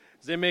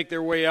As they make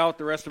their way out,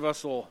 the rest of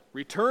us will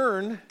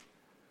return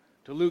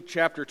to Luke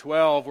chapter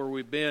 12, where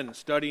we've been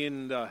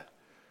studying the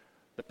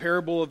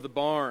parable of the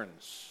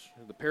barns,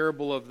 the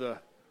parable of the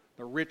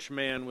rich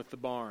man with the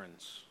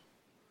barns.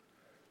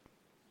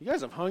 You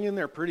guys have hung in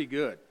there pretty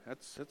good.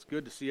 That's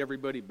good to see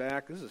everybody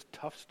back. This is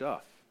tough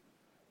stuff.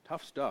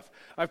 Tough stuff.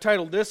 I've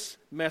titled this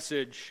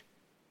message,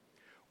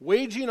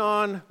 Waging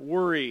a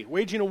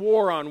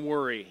War on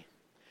Worry.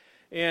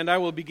 And I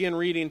will begin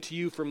reading to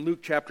you from Luke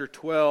chapter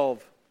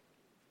 12,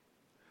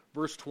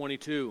 verse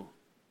 22.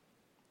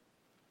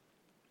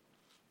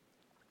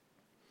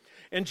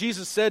 And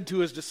Jesus said to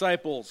his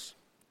disciples,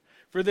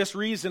 "For this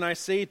reason I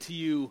say to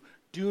you,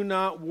 do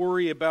not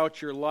worry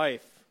about your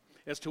life,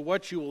 as to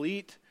what you will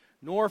eat,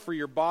 nor for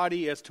your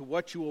body as to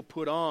what you will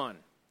put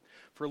on.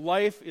 For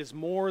life is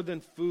more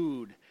than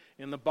food,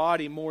 and the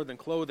body more than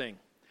clothing.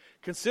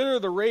 Consider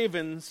the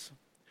ravens,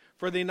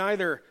 for they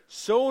neither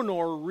sow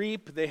nor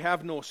reap, they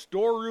have no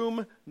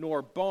storeroom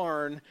nor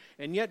barn,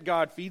 and yet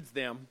God feeds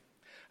them.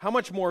 How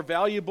much more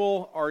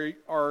valuable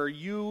are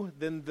you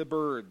than the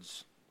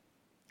birds?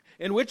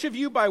 And which of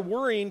you by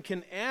worrying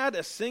can add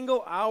a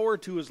single hour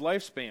to his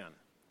lifespan?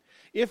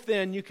 If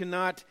then you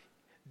cannot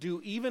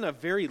do even a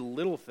very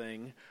little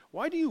thing,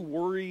 why do you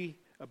worry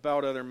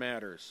about other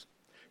matters?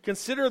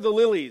 Consider the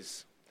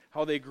lilies,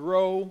 how they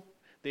grow.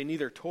 They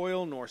neither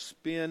toil nor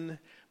spin.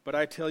 But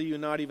I tell you,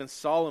 not even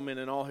Solomon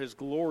in all his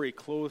glory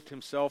clothed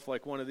himself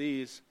like one of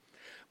these.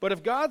 But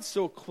if God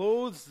so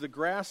clothes the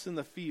grass in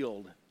the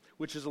field,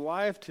 which is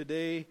alive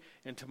today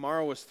and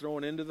tomorrow is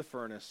thrown into the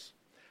furnace,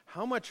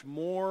 how much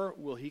more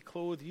will he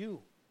clothe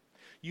you,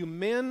 you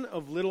men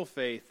of little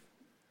faith?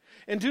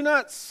 And do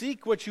not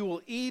seek what you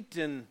will eat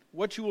and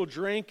what you will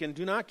drink, and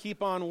do not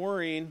keep on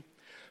worrying.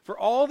 For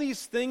all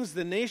these things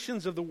the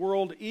nations of the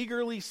world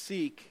eagerly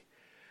seek,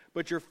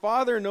 but your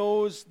Father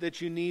knows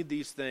that you need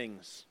these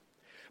things.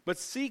 But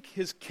seek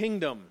his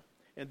kingdom,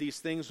 and these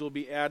things will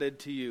be added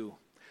to you.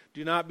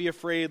 Do not be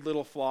afraid,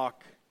 little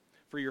flock,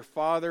 for your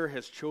Father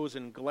has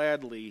chosen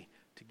gladly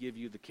to give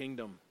you the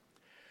kingdom.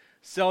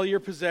 Sell your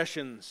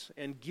possessions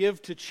and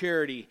give to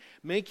charity.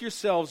 Make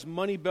yourselves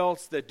money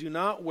belts that do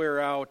not wear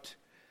out,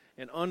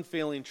 an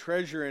unfailing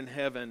treasure in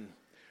heaven,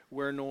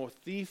 where no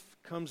thief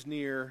comes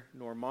near,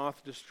 nor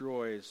moth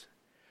destroys.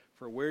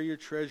 For where your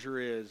treasure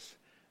is,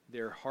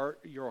 your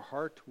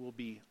heart will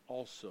be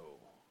also.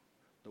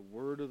 The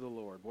word of the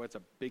Lord. Boy, it's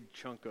a big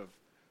chunk of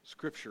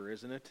Scripture,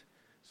 isn't it?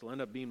 So it'll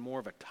end up being more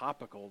of a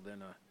topical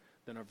than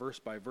a verse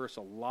by verse.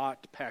 A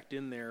lot packed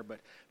in there, but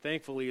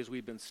thankfully, as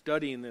we've been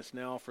studying this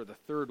now for the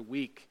third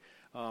week,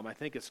 I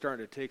think it's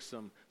starting to take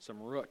some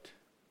root,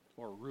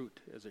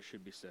 as it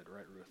should be said,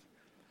 right, Ruth?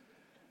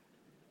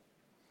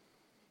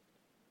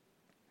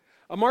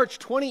 A March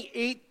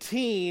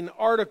 2018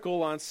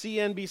 article on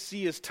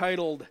CNBC is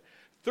titled,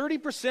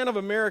 30% of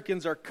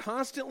Americans are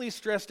constantly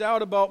stressed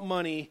out about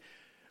money,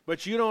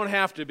 but you don't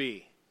have to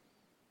be.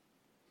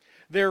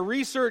 Their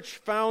research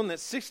found that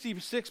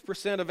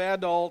 66% of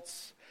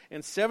adults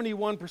and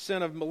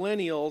 71% of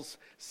millennials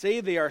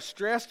say they are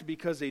stressed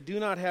because they do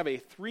not have a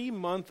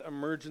 3-month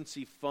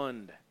emergency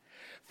fund.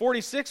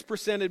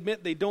 46%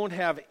 admit they don't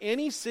have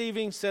any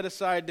savings set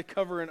aside to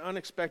cover an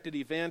unexpected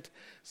event,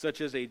 such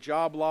as a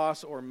job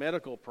loss or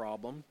medical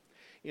problem.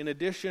 In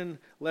addition,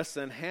 less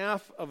than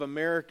half of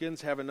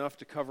Americans have enough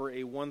to cover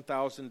a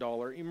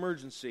 $1,000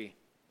 emergency.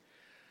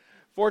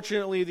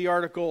 Fortunately, the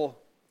article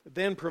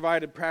then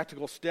provided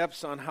practical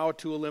steps on how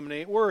to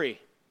eliminate worry.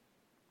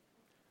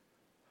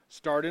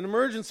 Start an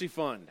emergency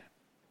fund.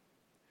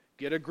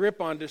 Get a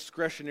grip on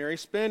discretionary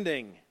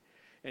spending.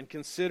 And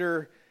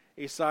consider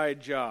a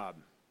side job.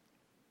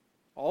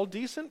 All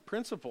decent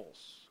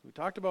principles. We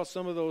talked about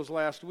some of those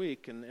last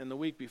week and the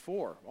week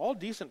before. All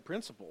decent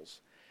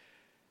principles.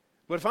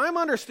 But if I'm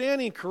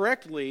understanding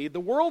correctly, the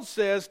world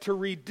says to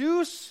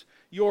reduce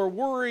your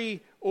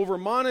worry over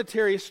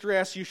monetary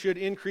stress, you should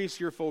increase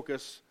your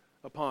focus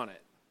upon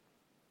it.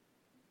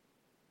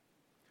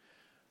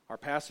 Our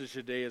passage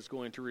today is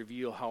going to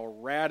reveal how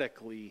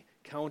radically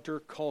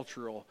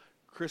countercultural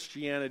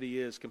Christianity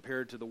is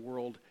compared to the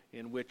world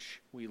in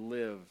which we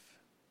live.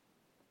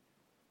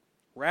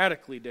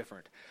 Radically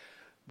different.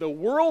 The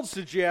world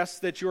suggests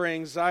that your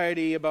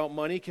anxiety about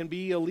money can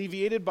be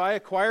alleviated by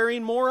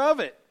acquiring more of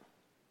it.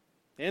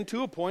 And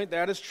to a point,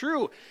 that is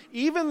true.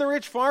 Even the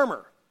rich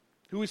farmer,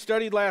 who we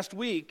studied last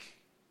week,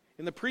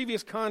 in the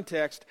previous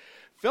context,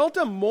 felt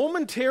a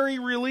momentary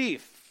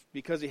relief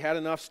because he had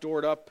enough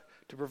stored up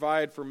to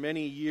provide for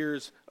many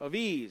years of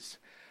ease.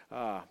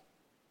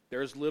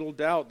 There's little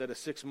doubt that a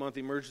 6-month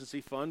emergency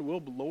fund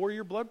will lower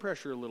your blood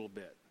pressure a little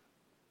bit.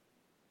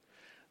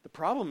 The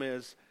problem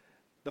is,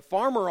 the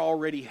farmer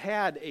already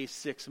had a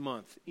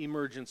 6-month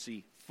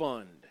emergency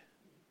fund.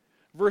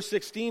 Verse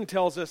 16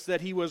 tells us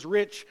that he was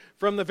rich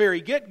from the very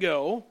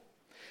get-go,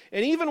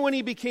 and even when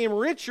he became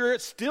richer,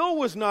 it still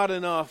was not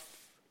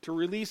enough to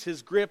release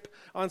his grip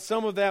on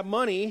some of that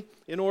money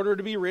in order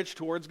to be rich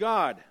towards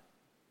God.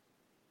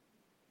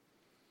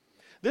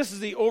 This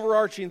is the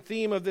overarching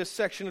theme of this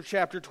section of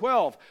chapter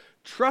 12.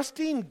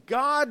 Trusting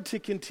God to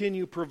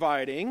continue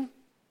providing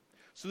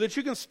so that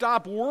you can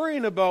stop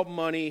worrying about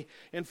money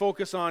and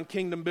focus on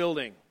kingdom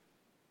building.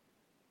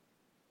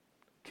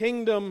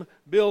 Kingdom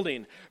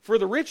building. For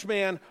the rich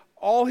man,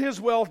 all his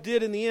wealth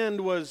did in the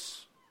end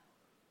was,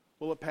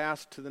 well, it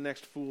passed to the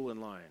next fool in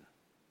line.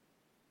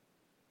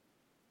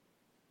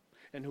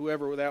 And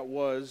whoever that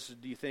was,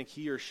 do you think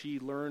he or she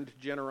learned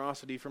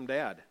generosity from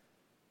dad?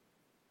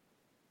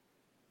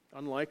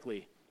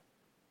 Unlikely.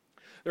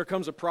 There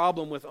comes a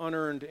problem with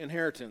unearned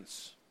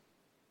inheritance.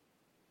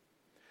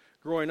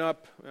 Growing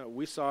up,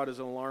 we saw it as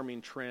an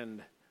alarming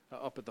trend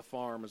up at the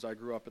farm as I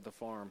grew up at the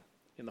farm,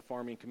 in the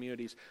farming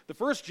communities. The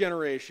first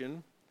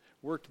generation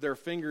worked their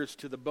fingers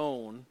to the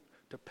bone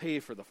to pay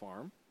for the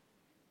farm.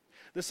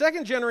 The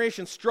second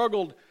generation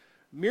struggled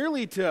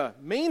merely to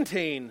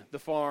maintain the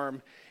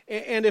farm,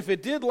 and if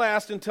it did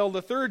last until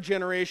the third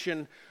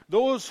generation,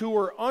 those who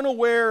were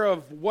unaware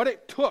of what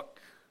it took,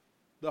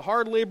 the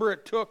hard labor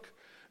it took,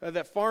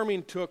 that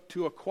farming took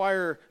to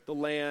acquire the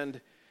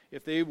land,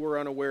 if they were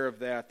unaware of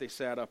that, they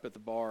sat up at the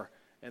bar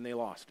and they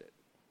lost it.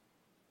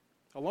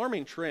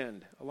 Alarming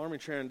trend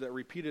that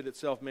repeated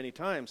itself many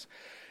times.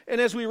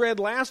 And as we read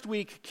last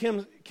week,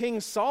 King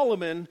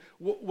Solomon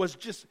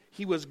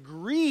was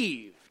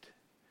grieved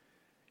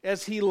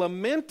as he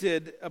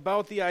lamented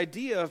about the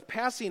idea of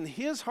passing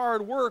his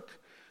hard work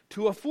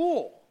to a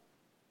fool,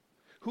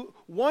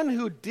 one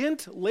who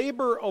didn't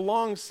labor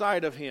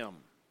alongside of him.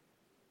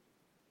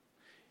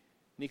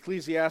 In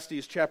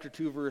Ecclesiastes chapter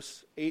 2,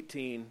 verse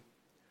 18,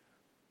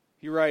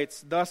 he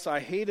writes, "Thus I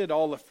hated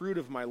all the fruit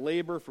of my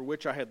labor for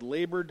which I had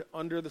labored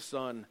under the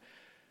sun.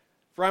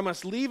 For I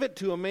must leave it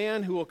to a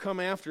man who will come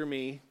after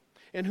me,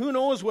 and who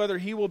knows whether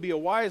he will be a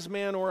wise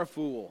man or a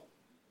fool.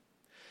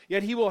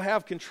 Yet he will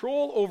have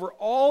control over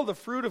all the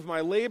fruit of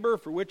my labor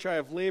for which I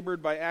have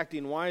labored by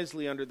acting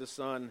wisely under the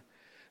sun.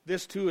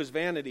 This too is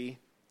vanity.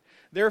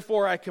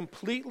 Therefore I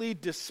completely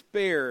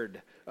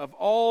despaired of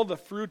all the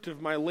fruit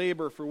of my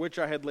labor for which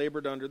I had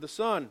labored under the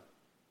sun.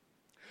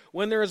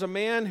 When there is a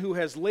man who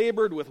has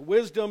labored with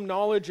wisdom,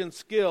 knowledge, and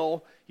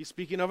skill," he's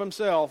speaking of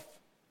himself,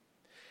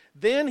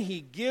 "then he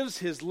gives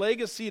his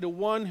legacy to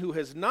one who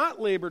has not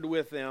labored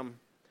with them.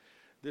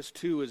 This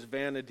too is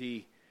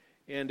vanity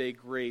and a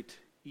great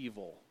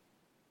evil."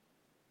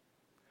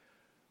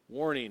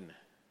 Warning,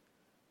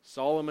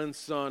 Solomon's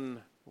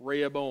son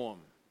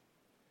Rehoboam,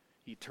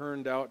 he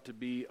turned out to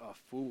be a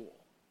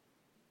fool,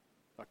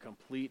 a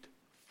complete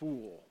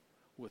fool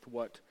with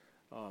what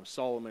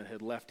Solomon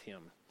had left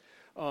him.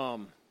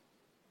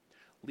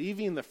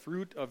 Leaving the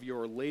fruit of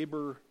your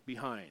labor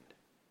behind.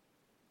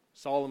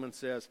 Solomon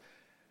says,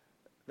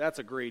 that's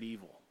a great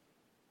evil,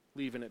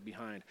 leaving it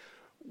behind.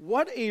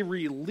 What a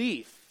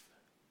relief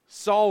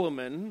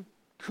Solomon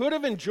could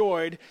have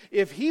enjoyed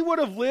if he would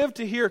have lived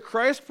to hear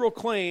Christ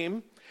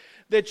proclaim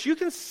that you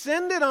can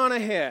send it on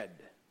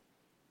ahead.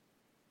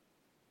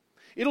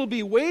 It'll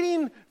be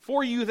waiting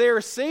for you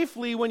there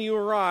safely when you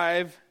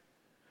arrive,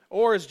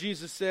 or as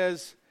Jesus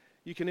says,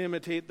 you can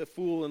imitate the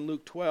fool in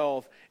Luke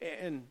 12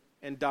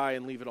 and die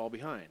and leave it all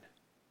behind.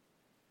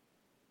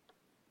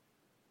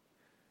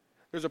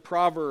 There's a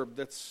proverb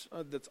that's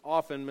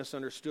often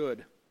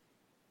misunderstood.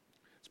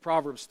 It's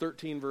Proverbs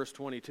 13, verse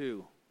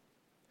 22.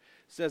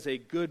 It says, "A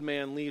good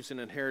man leaves an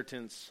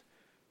inheritance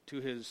to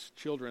his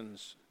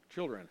children's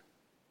children."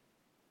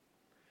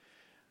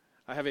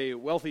 I have a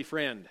wealthy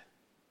friend,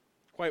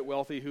 quite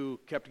wealthy,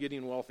 who kept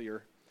getting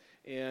wealthier.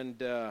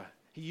 And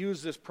he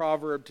used this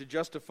proverb to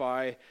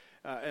justify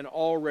an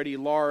already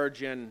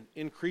large and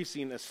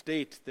increasing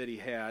estate that he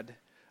had.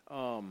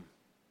 And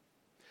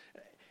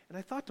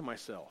I thought to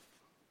myself,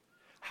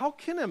 how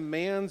can a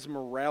man's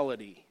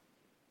morality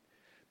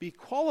be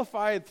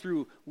qualified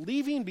through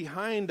leaving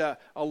behind a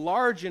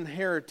large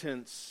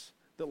inheritance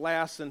that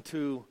lasts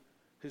into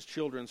his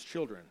children's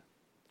children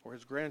or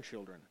his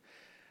grandchildren?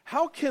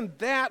 How can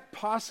that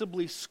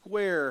possibly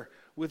square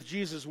with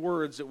Jesus'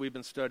 words that we've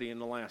been studying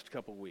the last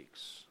couple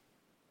weeks?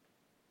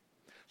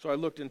 So I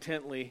looked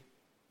intently.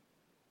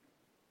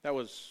 That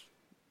was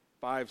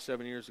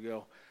 5-7 years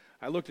ago.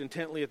 I looked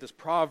intently at this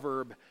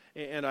proverb,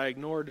 and I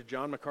ignored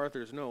John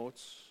MacArthur's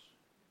notes.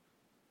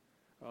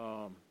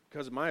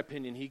 Because in my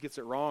opinion, he gets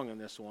it wrong on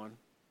this one.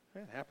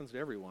 It happens to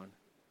everyone.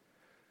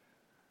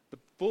 The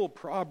full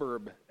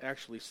proverb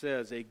actually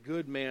says, "A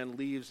good man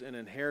leaves an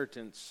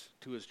inheritance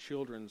to his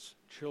children's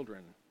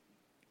children,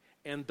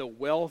 and the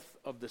wealth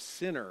of the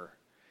sinner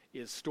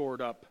is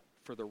stored up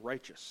for the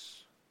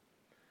righteous."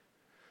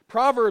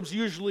 Proverbs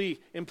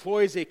usually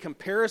employs a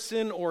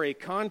comparison or a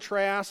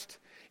contrast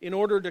in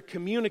order to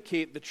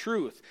communicate the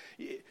truth.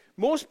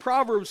 Most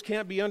Proverbs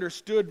can't be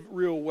understood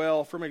real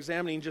well from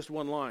examining just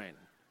one line.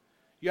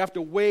 You have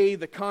to weigh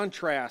the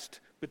contrast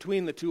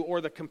between the two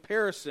or the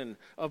comparison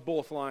of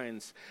both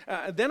lines.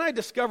 Then I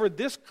discovered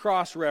this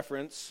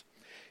cross-reference.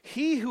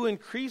 "He who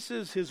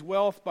increases his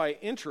wealth by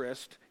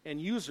interest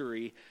and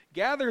usury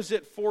gathers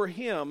it for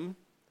him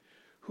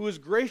who is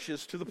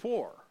gracious to the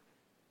poor."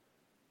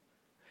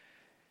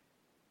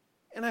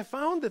 And I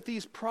found that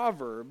these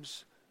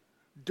proverbs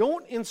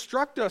don't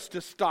instruct us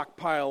to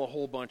stockpile a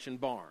whole bunch in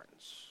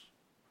barns,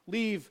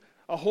 leave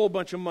a whole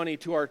bunch of money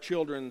to our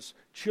children's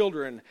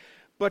children,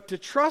 but to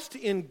trust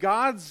in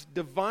God's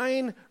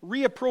divine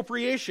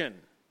reappropriation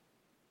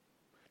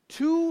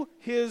to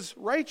his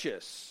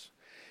righteous.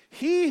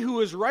 He who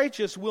is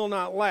righteous will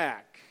not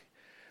lack,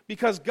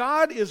 because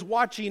God is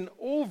watching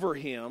over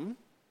him,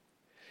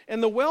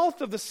 and the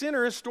wealth of the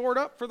sinner is stored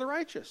up for the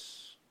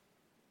righteous.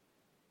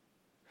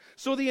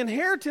 So the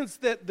inheritance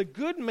that the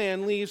good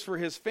man leaves for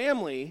his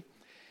family,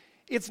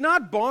 it's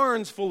not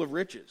barns full of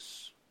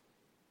riches,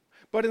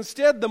 but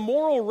instead the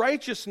moral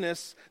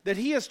righteousness that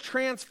he has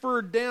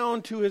transferred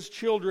down to his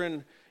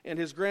children and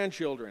his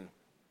grandchildren.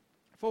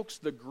 Folks,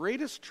 the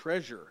greatest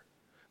treasure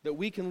that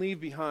we can leave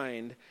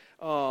behind,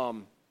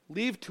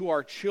 leave to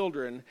our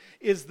children,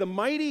 is the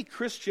mighty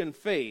Christian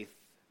faith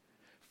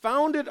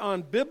founded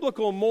on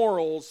biblical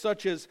morals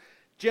such as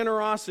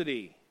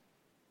generosity,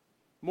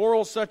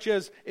 morals such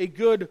as a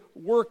good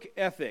work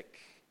ethic,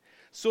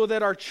 so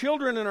that our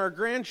children and our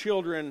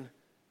grandchildren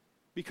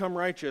become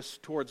righteous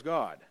towards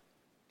God,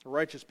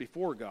 righteous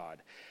before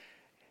God.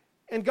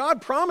 And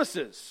God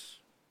promises,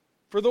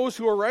 for those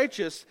who are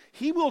righteous,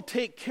 he will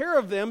take care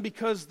of them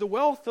because the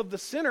wealth of the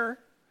sinner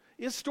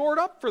is stored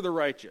up for the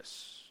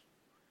righteous.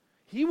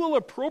 He will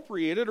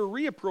appropriate it or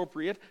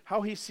reappropriate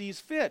how he sees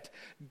fit.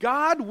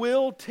 God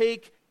will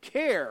take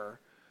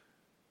care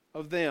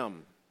of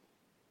them.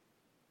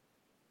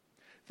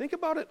 Think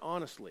about it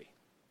honestly.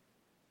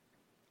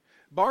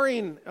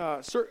 Barring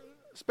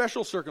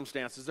special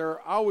circumstances, there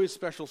are always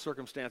special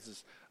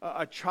circumstances.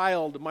 A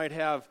child might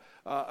have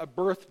a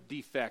birth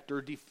defect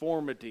or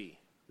deformity.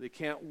 They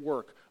can't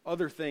work.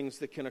 Other things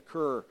that can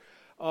occur.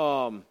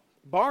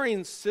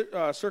 Barring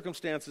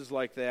circumstances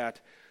like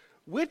that,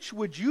 which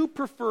would you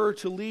prefer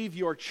to leave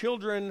your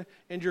children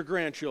and your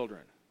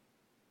grandchildren?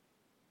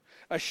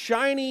 A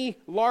shiny,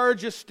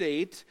 large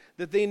estate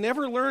that they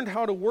never learned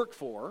how to work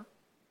for,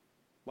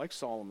 like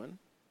Solomon?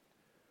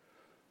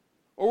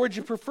 Or would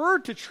you prefer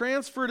to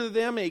transfer to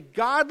them a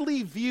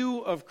godly view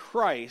of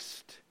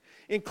Christ,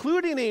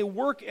 including a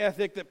work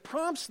ethic that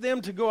prompts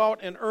them to go out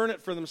and earn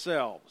it for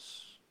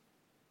themselves?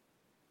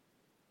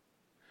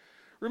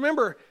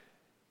 Remember,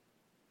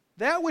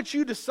 that which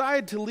you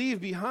decide to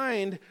leave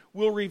behind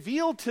will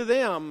reveal to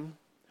them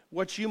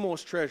what you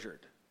most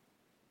treasured.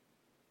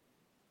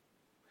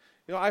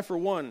 You know, I, for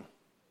one,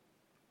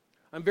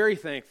 I'm very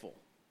thankful.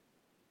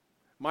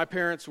 My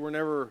parents were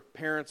never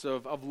parents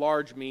of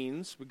large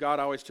means, but God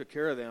always took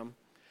care of them.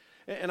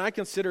 And I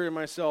consider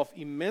myself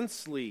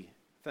immensely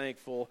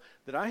thankful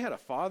that I had a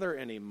father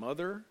and a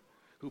mother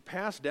who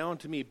passed down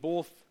to me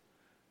both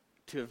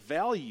to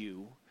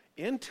value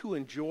and to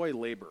enjoy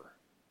labor,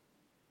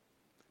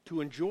 to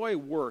enjoy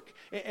work.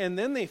 And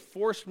then they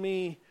forced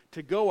me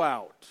to go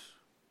out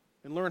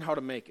and learn how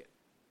to make it.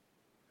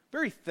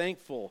 Very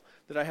thankful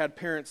that I had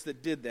parents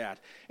that did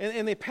that.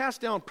 And they passed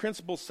down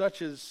principles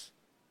such as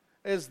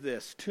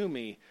this to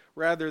me,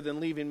 rather than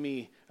leaving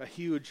me a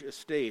huge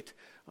estate.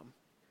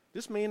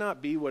 This may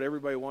not be what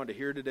everybody wanted to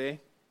hear today.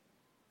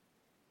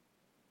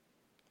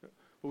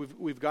 But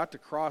we've got to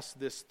cross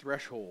this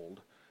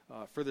threshold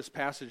for this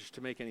passage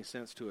to make any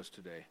sense to us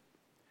today.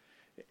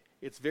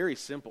 It's very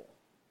simple.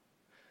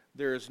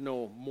 There is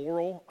no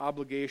moral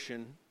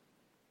obligation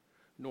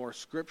nor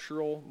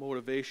scriptural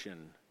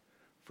motivation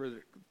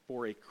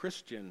for a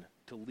Christian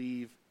to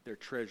leave their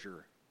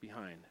treasure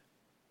behind.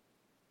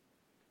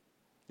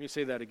 Let me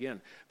say that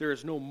again. There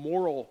is no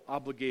moral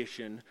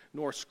obligation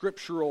nor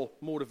scriptural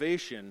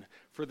motivation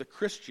for the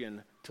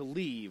Christian to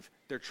leave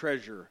their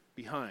treasure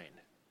behind.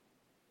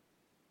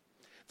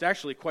 It's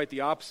actually quite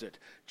the opposite.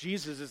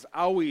 Jesus is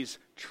always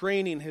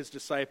training his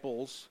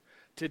disciples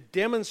to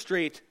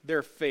demonstrate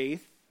their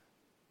faith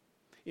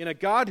in a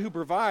God who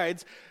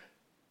provides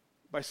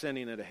by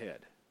sending it ahead.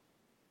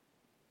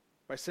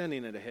 By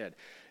sending it ahead.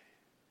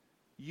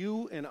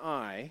 You and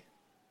I,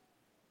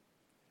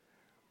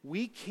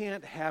 we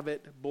can't have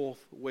it both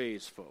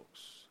ways,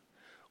 folks.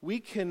 We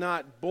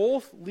cannot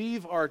both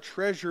leave our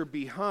treasure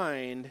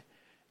behind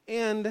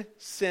and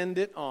send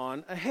it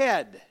on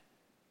ahead.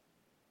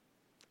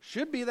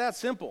 Should be that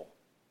simple.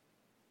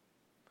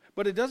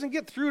 But it doesn't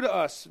get through to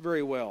us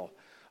very well.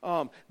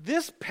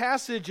 This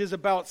passage is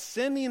about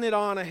sending it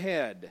on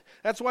ahead.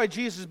 That's why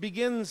Jesus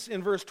begins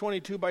in verse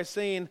 22 by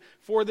saying,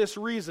 for this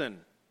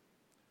reason.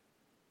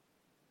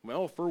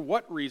 Well, for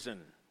what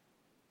reason?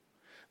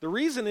 The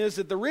reason is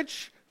that the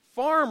rich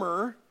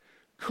farmer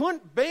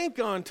couldn't bank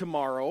on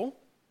tomorrow,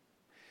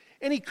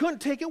 and he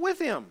couldn't take it with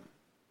him.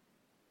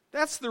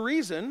 That's the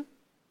reason.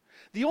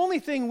 The only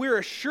thing we're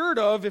assured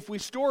of if we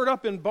store it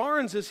up in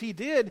barns as he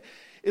did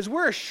is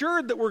we're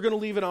assured that we're going to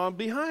leave it on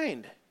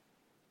behind.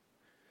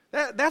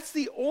 That's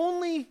the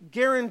only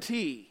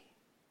guarantee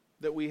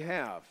that we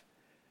have.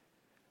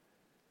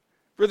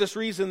 For this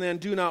reason, then,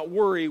 do not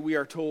worry, we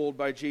are told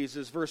by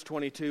Jesus. Verse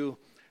 22,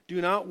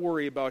 do not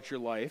worry about your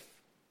life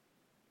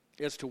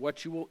as to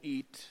what you will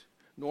eat,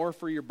 nor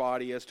for your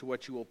body as to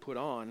what you will put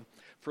on.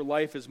 For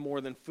life is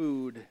more than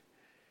food,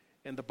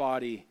 and the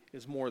body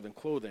is more than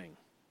clothing.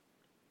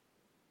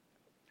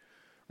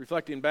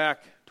 Reflecting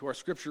back to our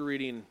scripture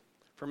reading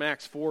from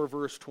Acts 4,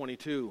 verse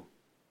 22.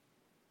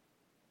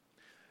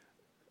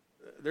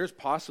 there's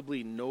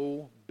possibly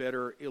no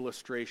better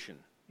illustration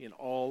in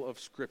all of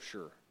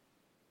Scripture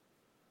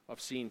of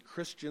seeing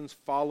Christians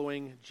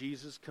following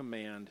Jesus'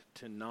 command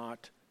to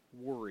not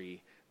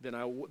worry than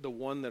the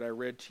one that I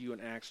read to you in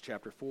Acts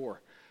chapter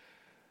 4.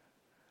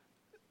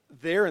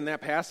 There in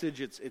that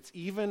passage, it's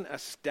even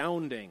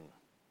astounding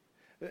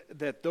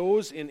that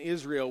those in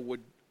Israel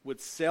would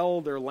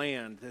sell their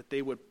land, that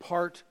they would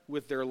part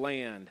with their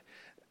land.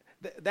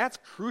 That's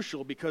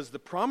crucial because the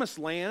promised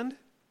land,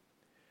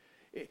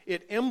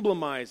 it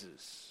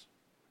emblemizes,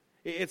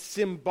 it's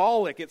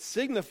symbolic, it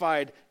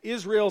signified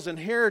Israel's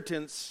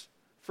inheritance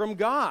from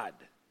God.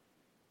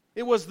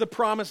 It was the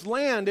promised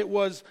land. It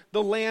was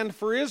the land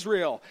for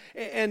Israel.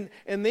 And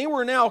they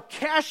were now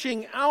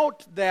cashing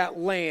out that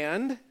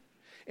land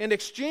and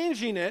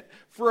exchanging it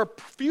for a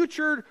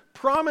future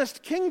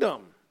promised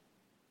kingdom.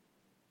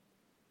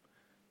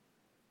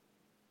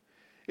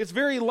 It's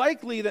very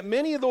likely that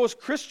many of those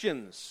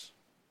Christians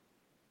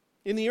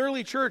in the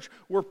early church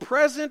were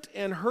present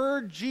and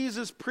heard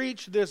Jesus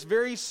preach this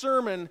very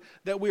sermon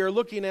that we are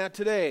looking at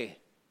today,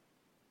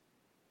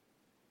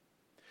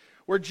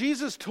 where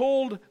Jesus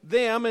told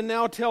them and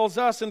now tells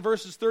us in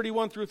verses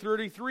 31 through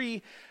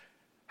 33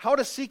 how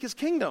to seek His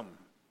kingdom.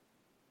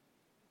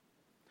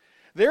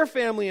 Their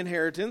family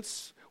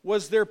inheritance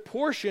was their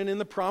portion in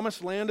the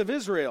promised land of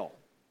Israel.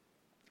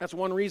 That's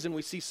one reason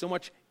we see so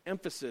much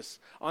emphasis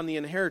on the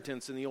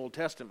inheritance in the Old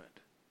Testament.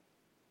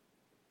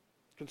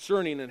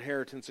 Concerning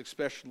inheritance,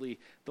 especially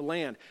the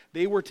land.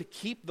 They were to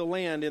keep the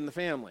land in the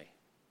family.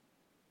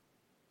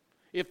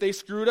 If they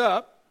screwed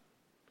up,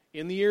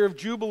 in the year of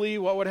Jubilee,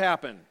 what would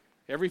happen?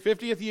 Every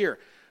 50th year,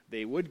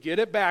 they would get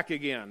it back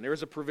again. There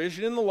was a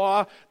provision in the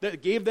law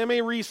that gave them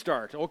a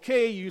restart.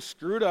 Okay, you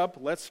screwed up.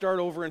 Let's start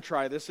over and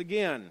try this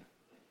again.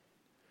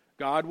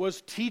 God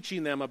was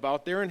teaching them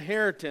about their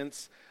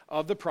inheritance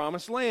of the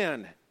promised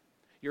land.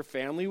 Your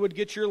family would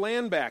get your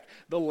land back.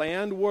 The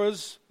land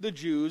was the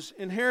Jews'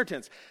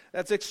 inheritance.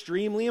 That's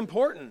extremely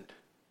important.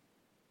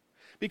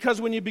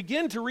 Because when you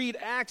begin to read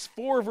Acts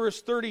 4,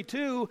 verse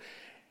 32,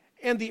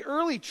 and the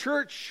early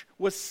church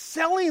was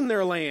selling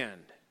their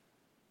land,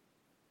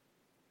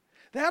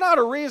 that ought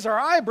to raise our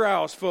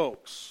eyebrows,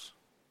 folks.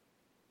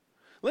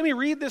 Let me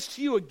read this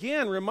to you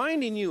again,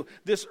 reminding you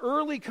this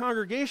early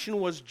congregation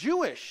was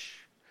Jewish,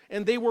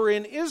 and they were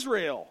in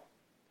Israel.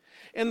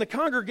 And the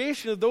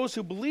congregation of those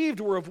who believed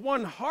were of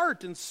one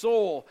heart and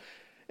soul,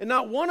 and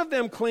not one of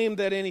them claimed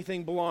that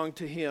anything belonged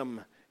to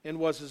him and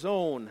was his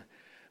own,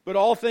 but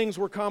all things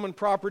were common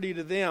property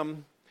to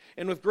them.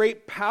 And with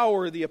great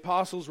power the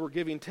apostles were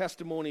giving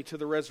testimony to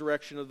the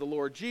resurrection of the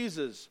Lord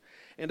Jesus,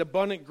 and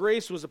abundant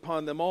grace was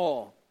upon them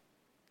all.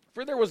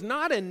 For there was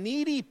not a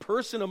needy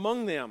person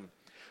among them,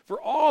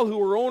 for all who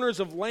were owners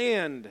of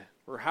land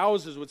or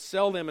houses would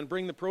sell them and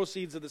bring the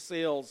proceeds of the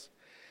sales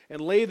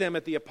and lay them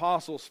at the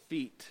apostles'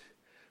 feet,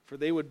 for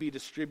they would be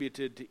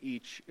distributed to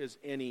each as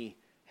any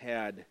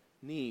had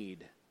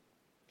need.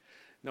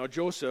 Now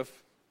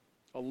Joseph,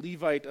 a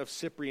Levite of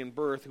Cyprian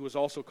birth, who was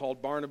also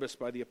called Barnabas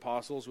by the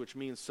apostles, which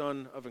means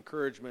son of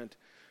encouragement,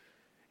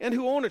 and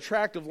who owned a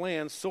tract of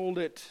land, sold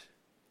it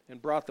and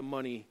brought the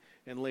money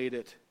and laid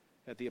it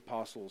at the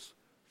apostles'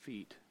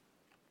 feet.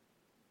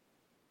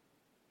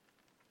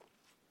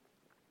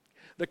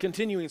 The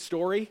continuing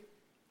story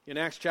in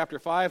Acts chapter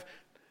 5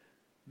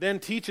 then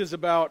teaches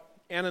about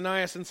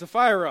Ananias and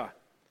Sapphira.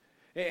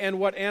 And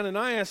what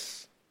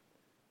Ananias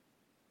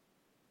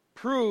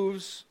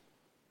proves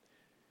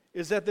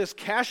is that this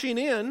cashing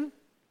in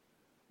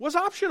was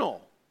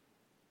optional.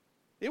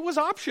 It was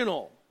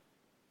optional.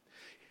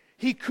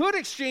 He could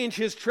exchange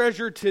his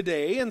treasure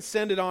today and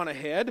send it on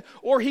ahead,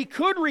 or he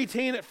could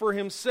retain it for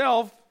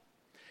himself,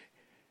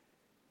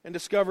 and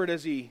discovered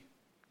as he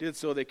did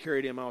so, they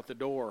carried him out the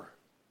door.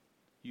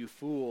 You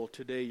fool,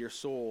 today your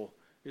soul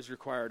is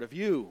required of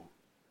you.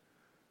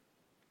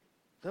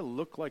 Does that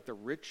look like the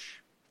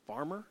rich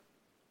farmer?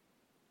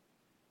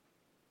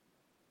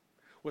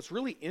 What's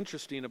really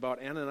interesting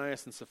about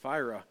Ananias and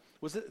Sapphira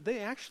was that they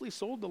actually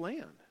sold the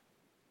land.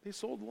 They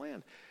sold the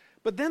land.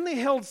 But then they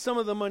held some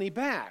of the money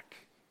back.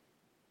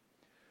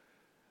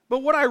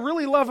 But what I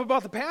really love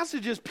about the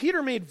passage is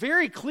Peter made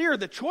very clear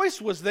the choice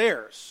was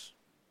theirs.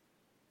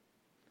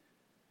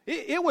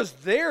 It was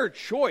their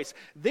choice.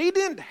 They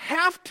didn't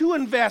have to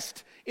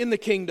invest in the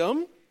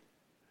kingdom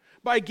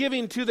by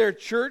giving to their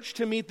church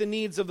to meet the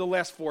needs of the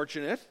less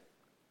fortunate.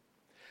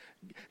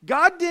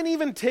 God didn't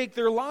even take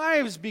their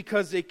lives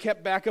because they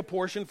kept back a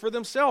portion for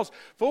themselves.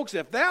 Folks,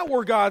 if that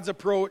were God's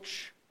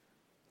approach,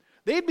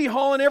 they'd be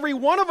hauling every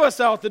one of us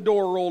out the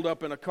door rolled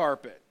up in a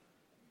carpet.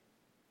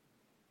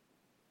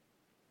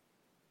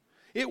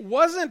 It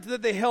wasn't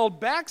that they held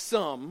back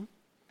some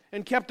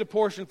and kept a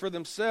portion for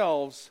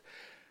themselves.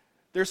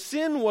 Their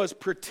sin was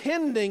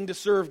pretending to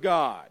serve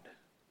God,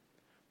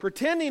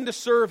 pretending to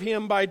serve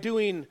Him by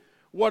doing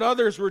what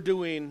others were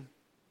doing,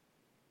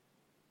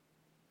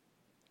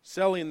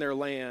 selling their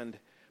land,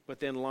 but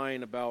then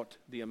lying about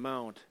the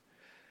amount.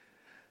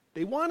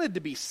 They wanted to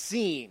be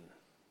seen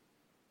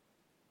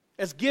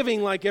as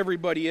giving like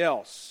everybody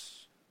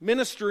else.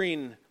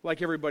 ministering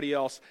like everybody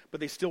else, but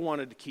they still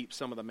wanted to keep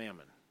some of the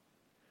mammon.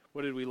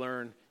 What did we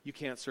learn? You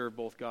can't serve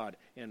both God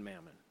and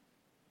mammon.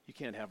 You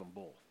can't have them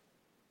both.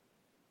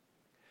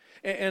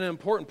 And an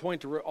important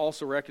point to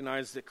also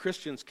recognize that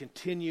Christians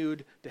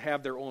continued to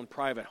have their own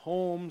private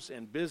homes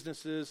and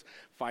businesses.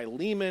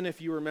 Philemon,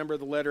 if you remember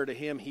the letter to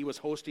him, he was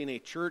hosting a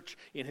church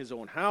in his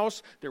own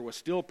house. There was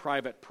still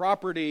private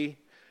property.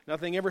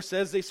 Nothing ever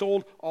says they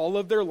sold all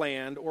of their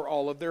land or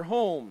all of their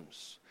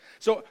homes.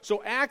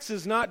 So Acts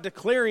is not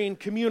declaring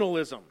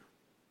communalism.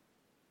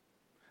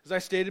 As I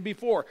stated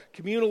before,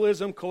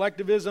 communalism,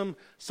 collectivism,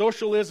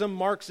 socialism,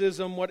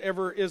 Marxism,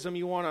 whatever ism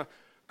you want to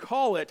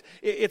call it,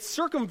 it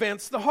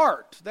circumvents the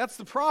heart. That's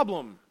the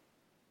problem.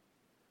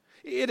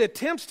 It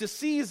attempts to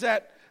seize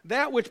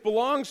that which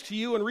belongs to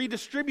you and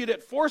redistribute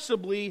it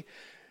forcibly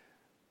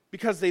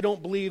because they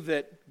don't believe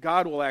that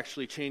God will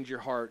actually change your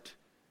heart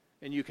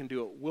and you can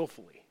do it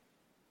willfully.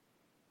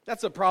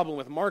 That's a problem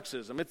with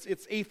Marxism.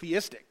 It's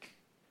atheistic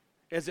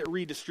as it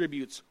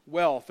redistributes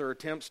wealth or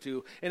attempts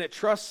to, and it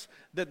trusts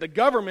that the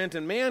government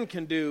and man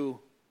can do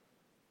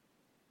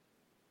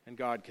and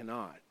God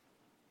cannot.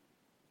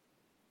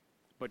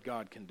 But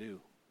God can do.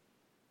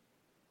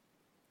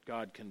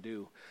 God can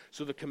do.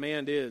 So the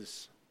command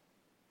is,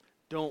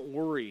 don't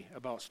worry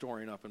about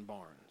storing up in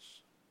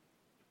barns.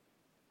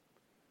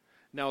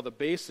 Now the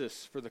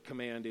basis for the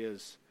command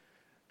is,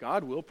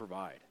 God will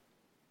provide.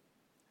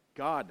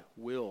 God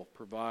will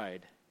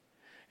provide.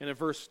 And in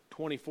verse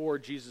 24,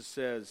 Jesus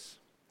says,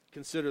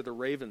 consider the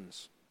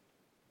ravens,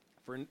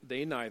 for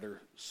they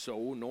neither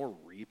sow nor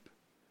reap.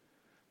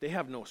 They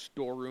have no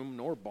storeroom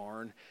nor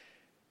barn,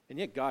 and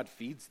yet God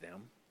feeds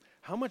them.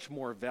 How much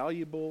more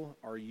valuable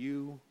are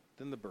you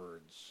than the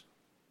birds?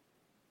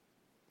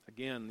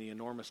 Again, the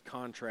enormous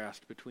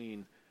contrast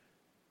between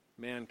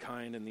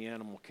mankind and the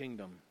animal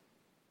kingdom.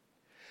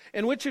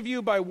 And which of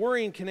you, by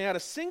worrying, can add a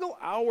single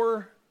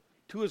hour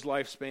to his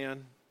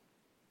lifespan?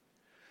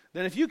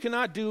 Then if you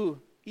cannot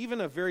do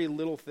even a very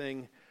little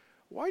thing,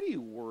 why do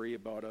you worry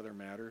about other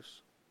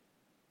matters?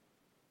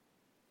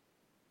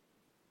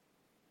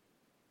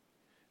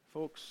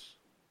 Folks,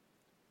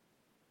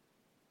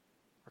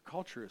 our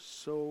culture is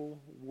so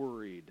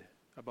worried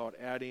about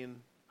adding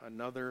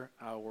another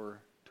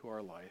hour to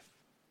our life.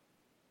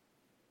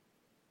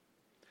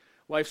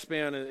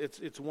 Lifespan,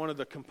 it's one of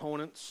the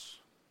components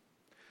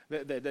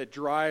that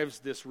drives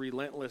this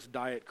relentless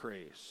diet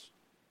craze.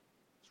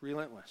 It's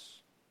relentless.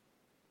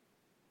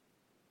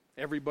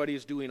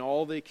 Everybody's doing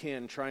all they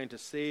can trying to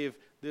save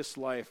this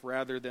life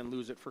rather than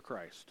lose it for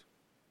Christ.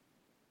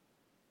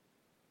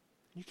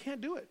 You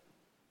can't do it.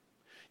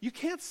 You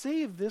can't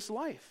save this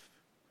life.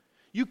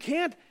 You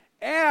can't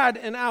add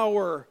an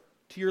hour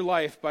to your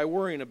life by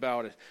worrying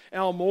about it.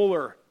 Al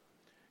Mohler,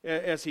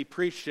 as he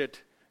preached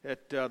it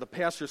at the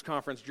pastors'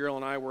 conference Gerald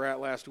and I were at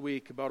last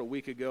week, about a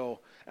week ago,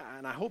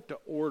 and I hope to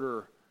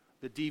order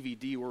the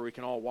DVD where we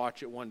can all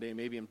watch it one day,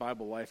 maybe in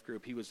Bible Life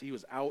Group. He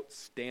was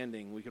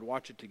outstanding. We could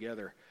watch it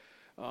together.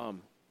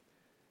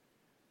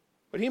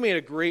 But he made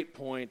a great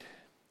point.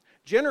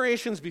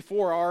 Generations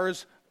before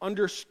ours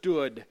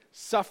understood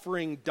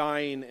suffering,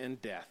 dying,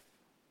 and death.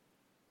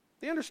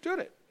 They understood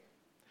it.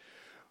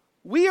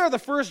 We are the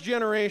first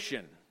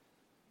generation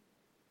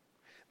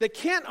that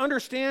can't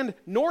understand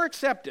nor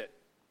accept it,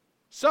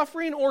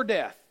 suffering or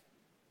death.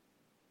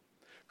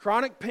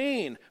 Chronic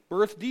pain,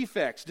 birth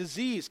defects,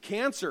 disease,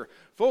 cancer.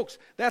 Folks,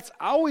 that's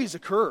always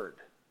occurred.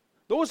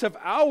 Those have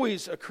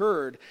always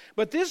occurred.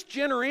 But this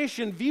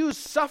generation views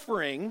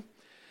suffering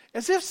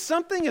as if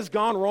something has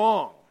gone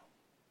wrong.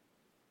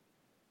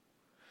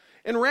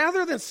 And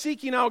rather than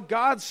seeking out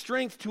God's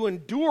strength to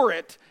endure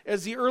it,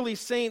 as the early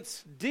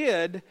saints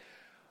did,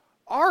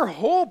 our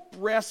hope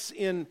rests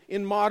in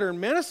modern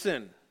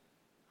medicine.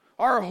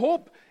 Our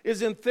hope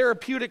is in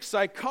therapeutic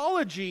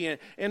psychology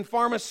and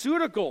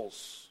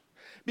pharmaceuticals.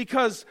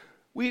 Because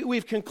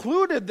we've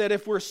concluded that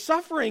if we're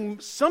suffering,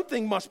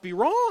 something must be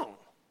wrong.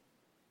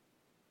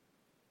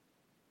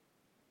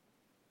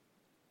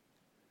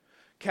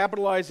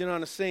 Capitalizing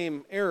on the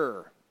same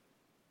error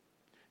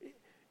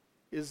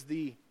is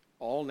the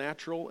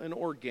all-natural and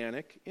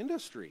organic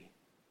industry.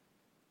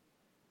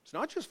 It's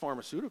not just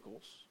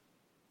pharmaceuticals.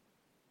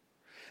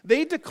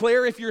 They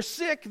declare if you're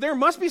sick, there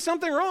must be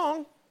something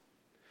wrong.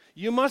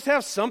 You must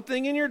have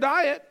something in your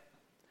diet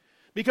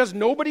because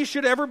nobody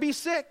should ever be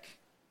sick.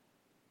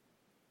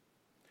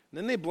 And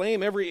then they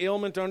blame every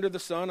ailment under the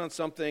sun on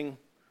something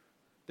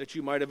that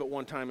you might have at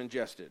one time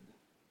ingested.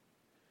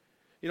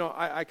 You know,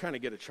 I kind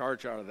of get a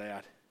charge out of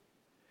that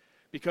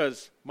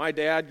because my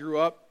dad grew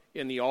up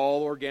in the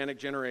all-organic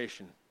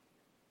generation,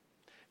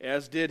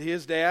 as did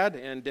his dad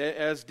and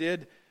as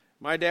did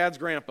my dad's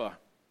grandpa.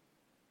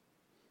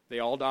 They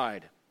all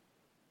died.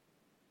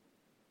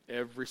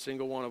 Every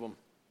single one of them.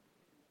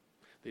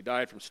 They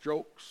died from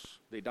strokes.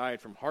 They died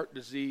from heart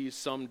disease.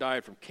 Some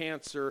died from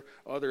cancer.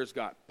 Others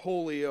got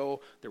polio.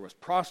 There was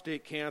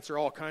prostate cancer,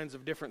 all kinds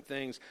of different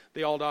things.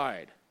 They all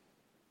died.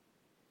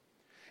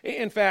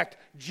 In fact,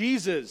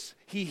 Jesus,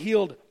 he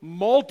healed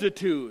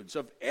multitudes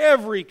of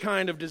every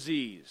kind of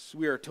disease,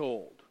 we are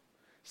told.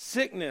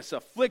 sickness,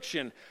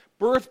 affliction,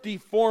 birth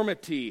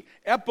deformity,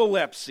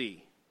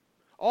 epilepsy,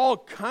 all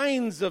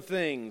kinds of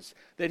things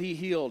that he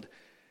healed.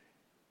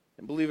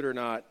 And believe it or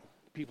not,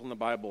 people in the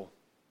Bible,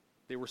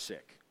 they were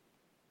sick.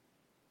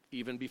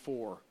 Even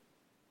before,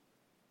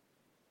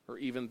 or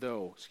even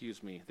though,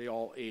 they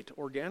all ate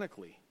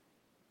organically.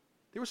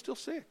 They were still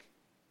sick.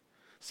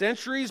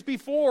 Centuries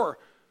before,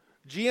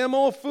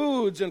 GMO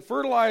foods and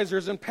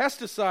fertilizers and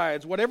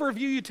pesticides, whatever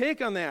view you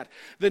take on that,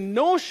 the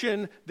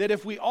notion that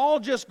if we all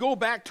just go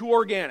back to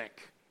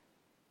organic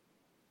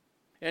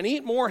and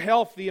eat more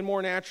healthy and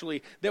more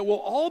naturally, that we'll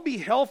all be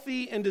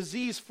healthy and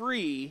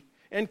disease-free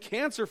and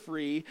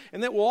cancer-free,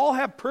 and that we'll all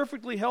have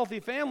perfectly healthy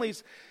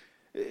families,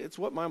 it's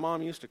what my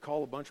mom used to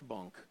call a bunch of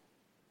bunk.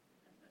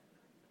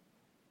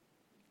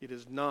 It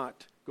is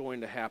not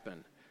going to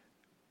happen.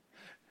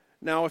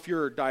 Now, if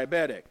you're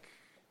diabetic,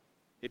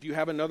 if you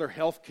have another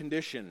health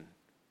condition,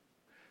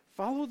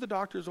 follow the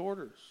doctor's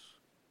orders.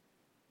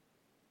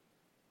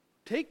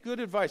 Take good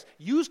advice.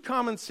 Use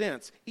common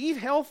sense. Eat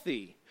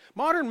healthy.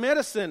 Modern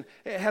medicine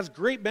has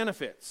great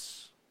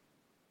benefits.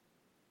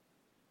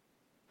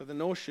 But the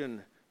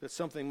notion that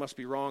something must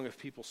be wrong if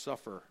people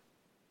suffer,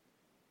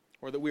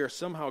 or that we are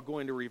somehow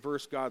going to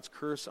reverse God's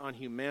curse on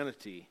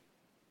humanity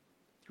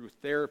through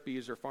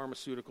therapies or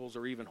pharmaceuticals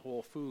or even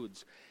whole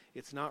foods,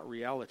 it's not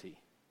reality.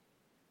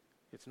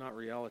 It's not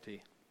reality.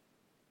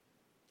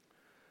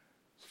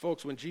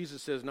 Folks, when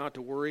Jesus says not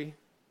to worry,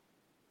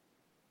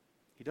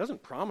 he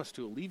doesn't promise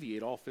to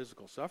alleviate all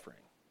physical suffering.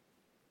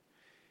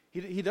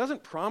 He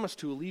doesn't promise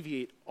to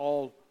alleviate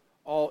all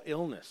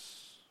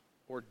illness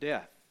or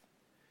death.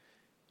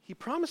 He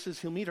promises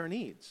he'll meet our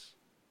needs.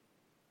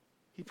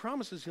 He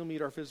promises he'll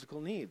meet our physical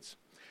needs.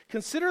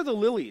 Consider the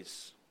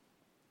lilies,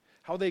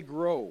 how they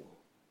grow.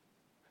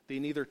 They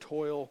neither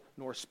toil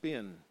nor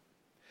spin.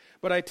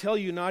 But I tell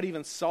you, not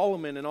even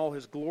Solomon in all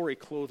his glory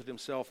clothed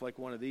himself like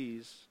one of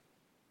these.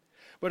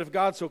 But if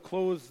God so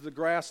clothes the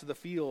grass of the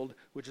field,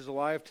 which is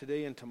alive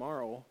today and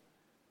tomorrow,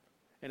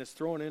 and is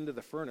thrown into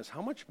the furnace,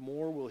 how much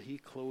more will he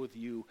clothe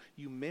you,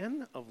 you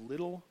men of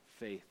little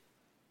faith?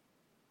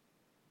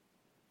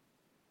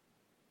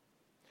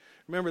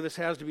 Remember, this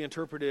has to be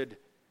interpreted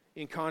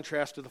in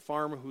contrast to the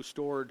farmer who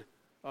stored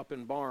up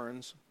in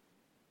barns.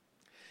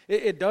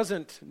 It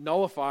doesn't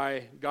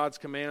nullify God's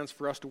commands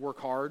for us to work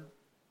hard,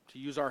 to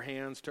use our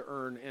hands to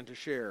earn and to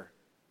share.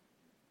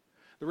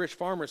 The rich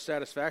farmer's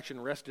satisfaction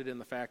rested in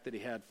the fact that he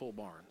had full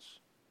barns.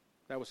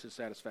 That was his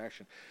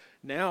satisfaction.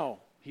 Now,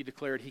 he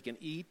declared he can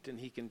eat and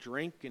he can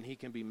drink and he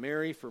can be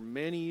merry for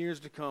many years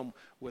to come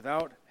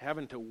without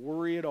having to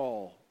worry at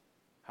all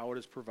how it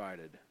is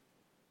provided.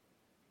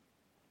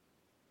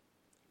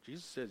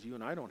 Jesus says you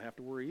and I don't have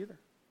to worry either,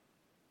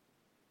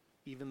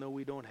 even though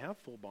we don't have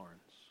full barns.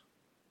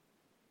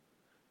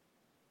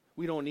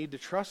 We don't need to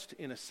trust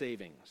in a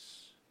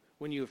savings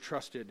when you have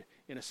trusted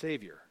in a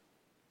Savior.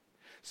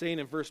 Saying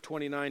in verse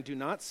 29, do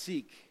not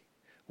seek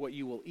what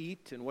you will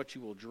eat and what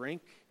you will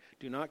drink.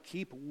 Do not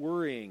keep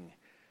worrying,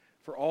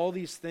 for all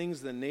these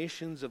things the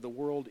nations of the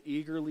world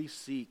eagerly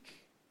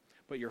seek.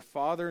 But your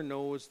Father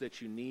knows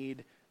that you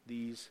need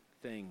these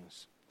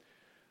things.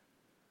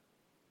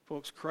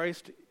 Folks,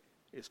 Christ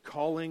is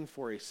calling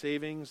for a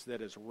savings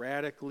that is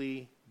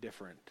radically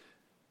different.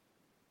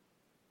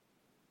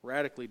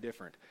 Radically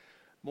different.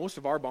 Most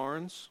of our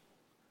barns,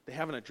 they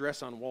have an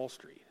address on Wall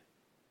Street.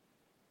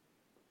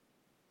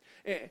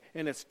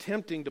 And it's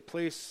tempting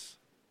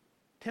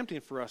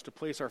for us to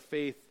place our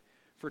faith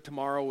for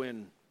tomorrow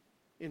in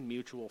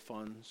mutual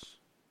funds,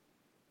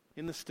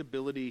 in the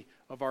stability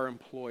of our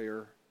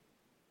employer.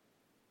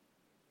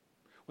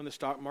 When the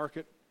stock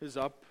market is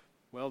up,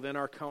 well, then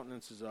our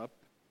countenance is up.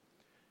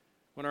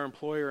 When our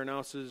employer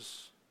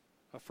announces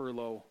a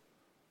furlough,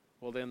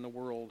 well, then the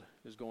world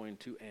is going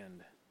to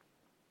end.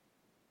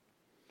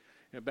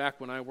 Back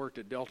when I worked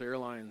at Delta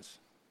Airlines,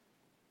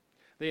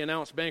 they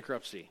announced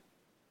bankruptcy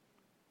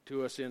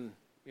to us in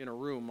a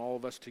room, all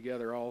of us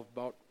together,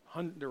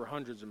 there were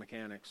hundreds of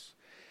mechanics.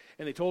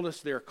 And they told us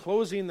they're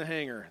closing the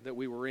hangar that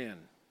we were in.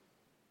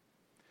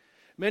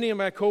 Many of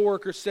my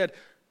coworkers said,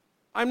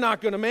 I'm not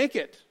going to make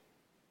it.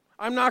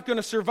 I'm not going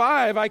to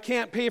survive. I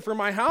can't pay for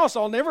my house.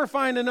 I'll never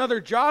find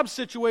another job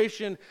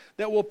situation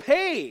that will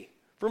pay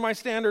for my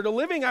standard of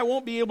living. I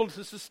won't be able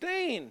to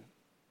sustain.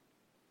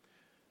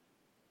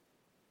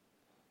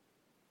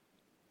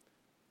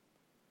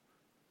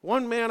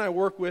 One man I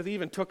work with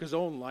even took his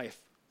own life.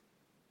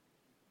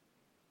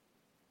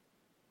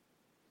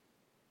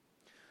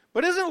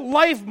 But isn't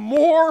life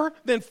more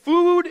than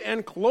food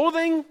and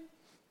clothing?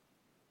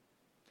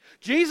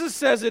 Jesus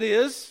says it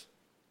is.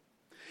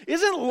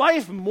 Isn't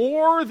life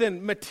more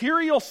than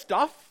material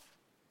stuff?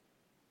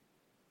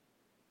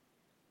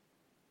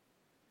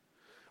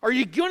 Are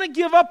you going to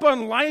give up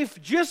on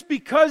life just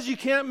because you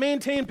can't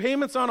maintain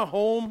payments on a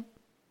home?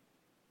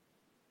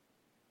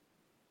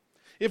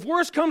 If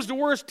worse comes to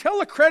worse,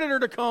 tell a creditor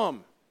to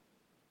come.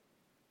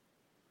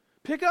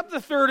 Pick up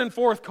the third and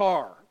fourth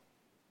car.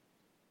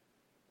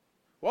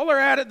 While they're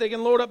at it, they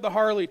can load up the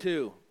Harley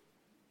too.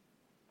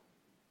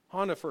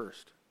 Honda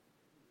first.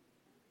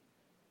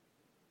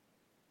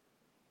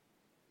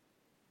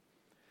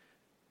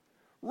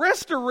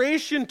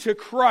 restoration to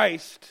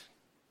Christ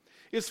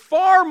is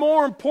far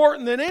more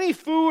important than any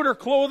food or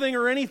clothing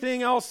or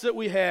anything else that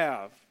we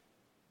have.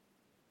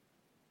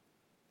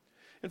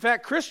 In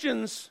fact,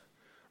 Christians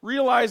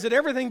realize that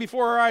everything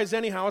before our eyes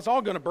anyhow, it's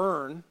all going to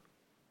burn.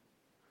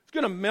 It's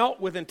going to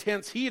melt with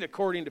intense heat,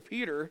 according to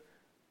Peter.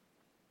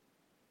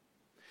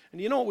 And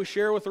do you know what we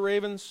share with the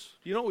ravens?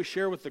 Do you know what we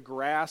share with the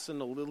grass and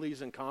the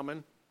lilies in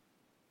common?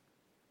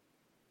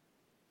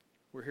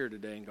 We're here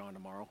today and gone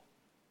tomorrow.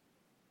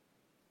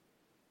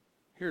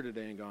 Here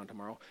today and gone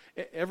tomorrow.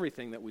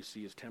 Everything that we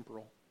see is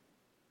temporal.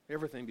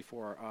 Everything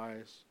before our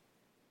eyes.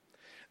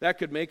 That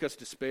could make us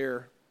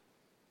despair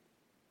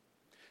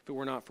if it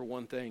were not for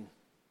one thing.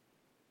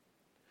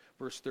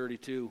 Verse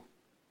 32,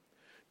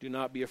 do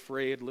not be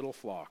afraid, little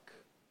flock,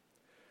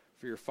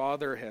 for your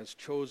Father has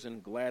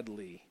chosen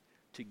gladly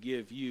to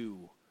give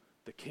you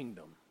the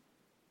kingdom.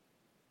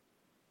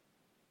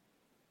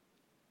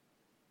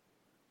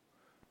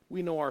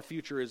 We know our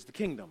future is the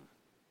kingdom.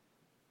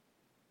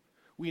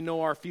 We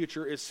know our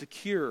future is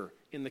secure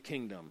in the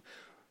kingdom.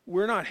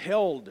 We're not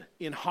held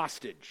in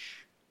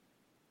hostage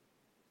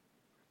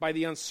by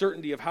the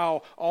uncertainty of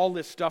how all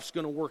this stuff's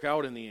going to work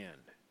out in the end.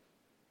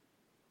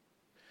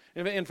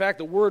 In fact,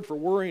 the word for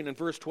worrying in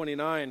verse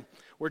 29,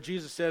 where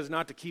Jesus says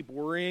not to keep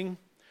worrying,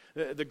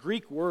 the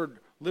Greek word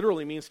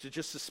literally means to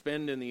just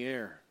suspend in the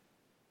air.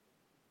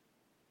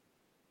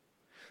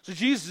 So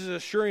Jesus is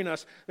assuring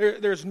us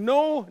there's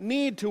no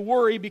need to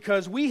worry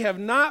because we have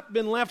not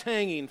been left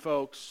hanging,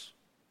 folks.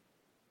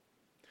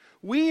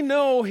 We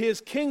know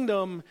His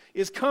kingdom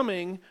is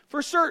coming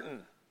for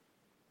certain.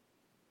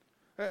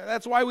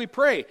 That's why we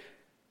pray,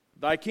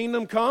 thy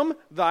kingdom come,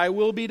 thy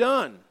will be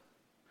done.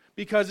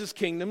 Because His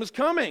kingdom is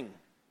coming.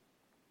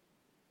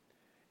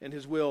 And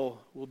His will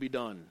be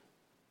done.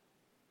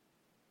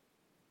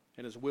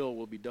 And His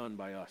will be done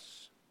by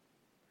us.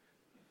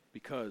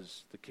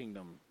 Because the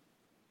kingdom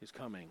is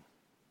coming.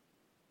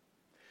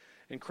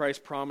 And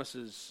Christ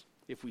promises,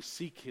 if we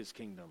seek His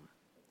kingdom,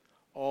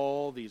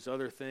 all these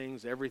other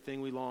things,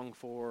 everything we long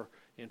for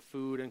in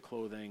food and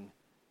clothing,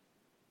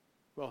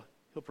 well,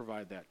 He'll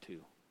provide that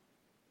too.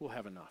 We'll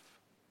have enough.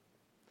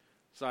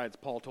 Besides,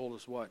 Paul told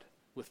us what?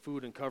 With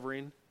food and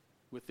covering,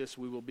 with this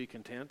we will be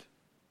content.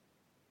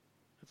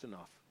 It's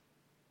enough.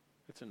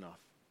 It's enough.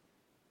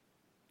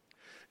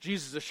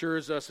 Jesus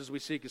assures us as we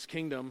seek His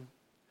kingdom,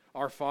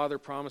 our Father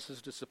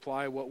promises to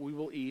supply what we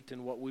will eat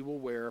and what we will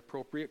wear,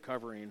 appropriate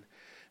covering.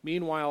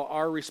 Meanwhile,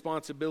 our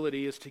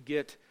responsibility is to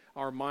get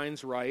our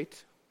minds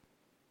right,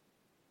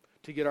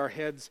 to get our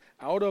heads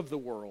out of the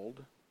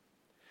world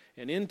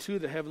and into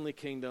the heavenly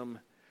kingdom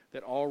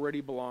that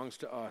already belongs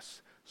to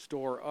us.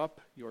 Store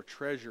up your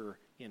treasure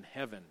in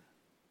heaven.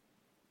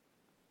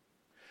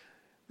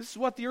 This is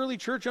what the early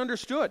church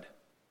understood.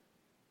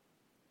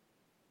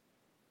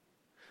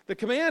 The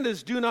command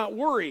is do not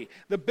worry.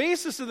 The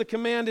basis of the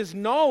command is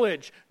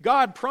knowledge.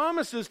 God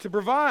promises to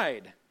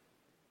provide.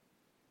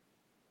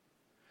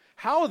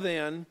 How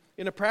then,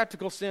 in a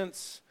practical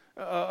sense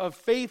of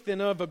faith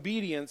and of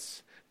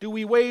obedience, do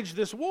we wage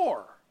this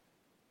war?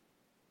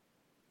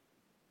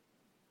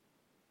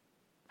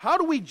 How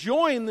do we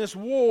join this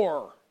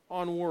war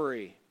on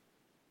worry?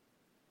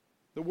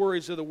 The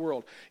worries of the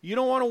world. You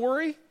don't want to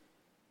worry?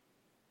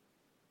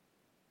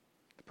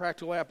 The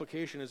practical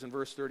application is in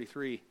verse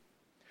 33.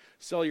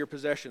 Sell your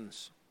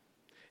possessions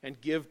and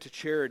give to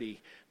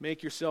charity.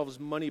 Make yourselves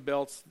money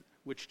belts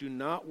which do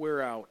not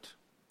wear out,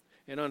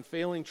 an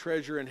unfailing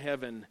treasure in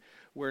heaven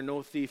where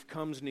no thief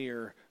comes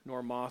near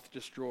nor moth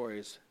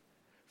destroys.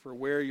 For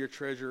where your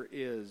treasure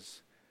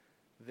is,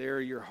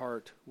 there your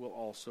heart will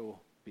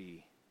also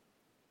be.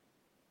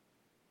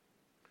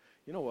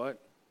 You know what?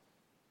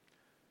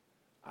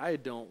 I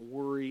don't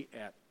worry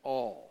at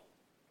all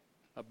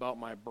about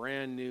my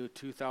brand new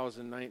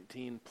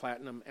 2019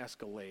 Platinum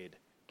Escalade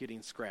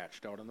getting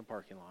scratched out in the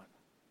parking lot.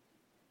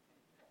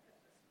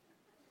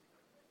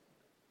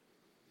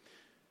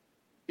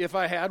 If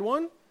I had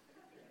one,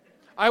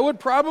 I would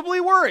probably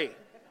worry.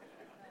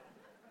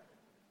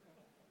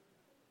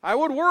 I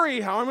would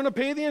worry how I'm going to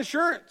pay the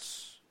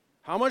insurance,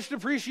 how much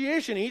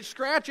depreciation each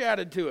scratch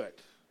added to it.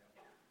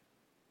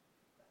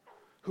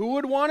 Who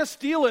would want to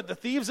steal it? The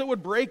thieves that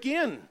would break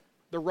in,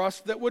 the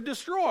rust that would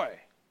destroy.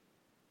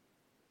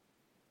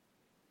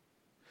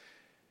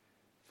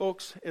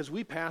 Folks, as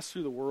we pass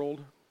through the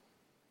world,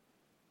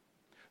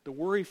 the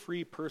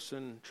worry-free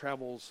person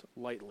travels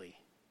lightly.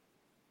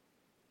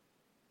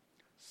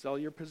 Sell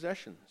your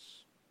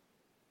possessions.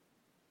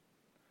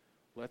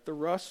 Let the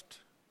rust,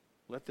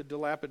 let the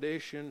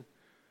dilapidation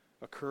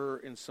occur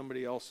in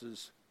somebody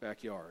else's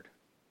backyard.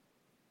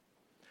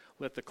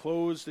 Let the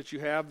clothes that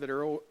you have that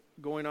are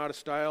going out of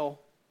style,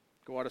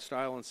 go out of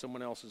style in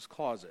someone else's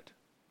closet.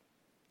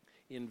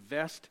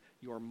 Invest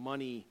your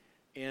money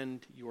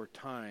and your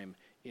time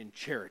in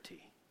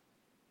charity.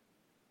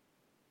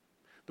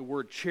 The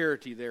word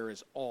charity there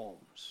is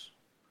alms.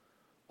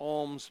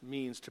 Alms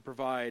means to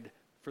provide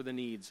for the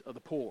needs of the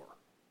poor.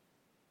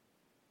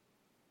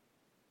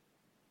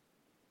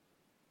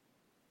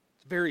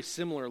 It's very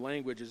similar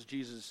language as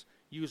Jesus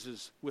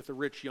uses with the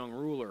rich young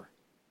ruler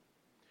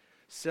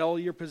Sell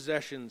your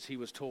possessions, he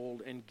was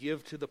told, and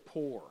give to the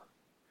poor,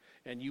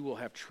 and you will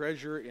have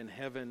treasure in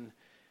heaven,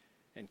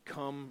 and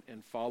come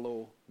and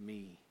follow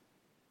me.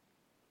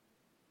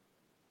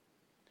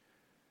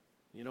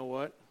 You know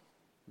what?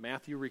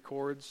 Matthew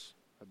records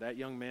of that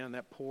young man,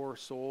 that poor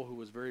soul who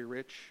was very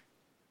rich.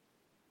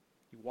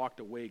 He walked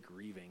away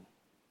grieving.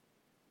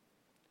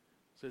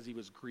 It says he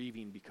was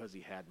grieving because he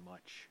had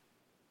much,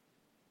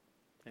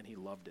 and he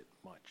loved it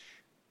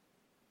much.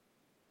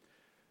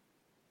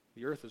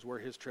 The earth is where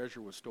his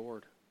treasure was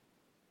stored,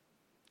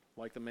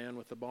 like the man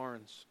with the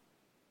barns.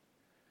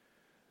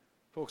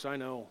 Folks, I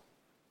know,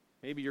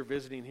 maybe you're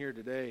visiting here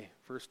today,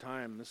 first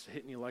time, this is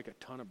hitting you like a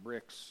ton of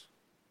bricks.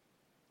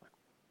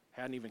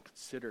 Hadn't even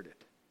considered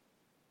it.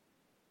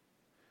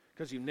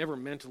 Because you've never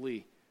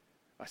mentally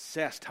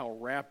assessed how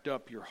wrapped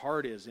up your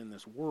heart is in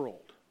this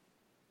world.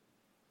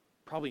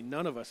 Probably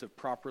none of us have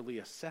properly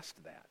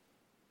assessed that.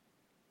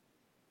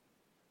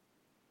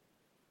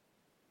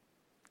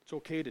 It's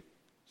okay to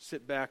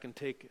sit back and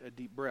take a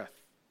deep breath.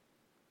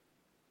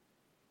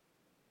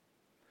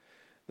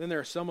 Then there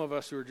are some of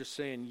us who are just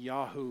saying,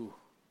 Yahoo,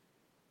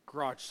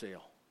 garage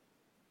sale.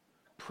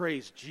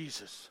 Praise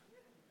Jesus.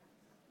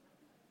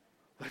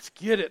 Let's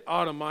get it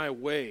out of my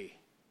way.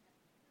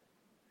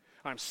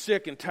 I'm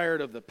sick and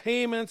tired of the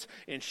payments,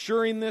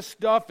 insuring this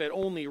stuff. It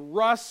only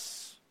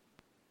rusts.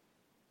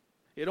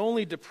 It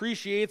only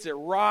depreciates. It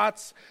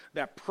rots.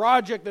 That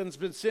project that's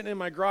been sitting in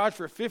my garage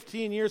for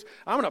 15 years,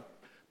 I'm going to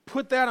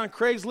put that on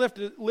Craig's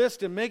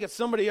list and make it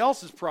somebody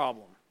else's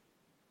problem.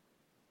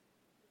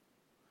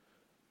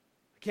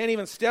 I can't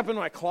even step in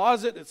my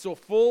closet. It's so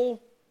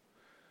full.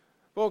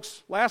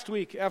 Folks, last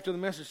week after the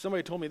message,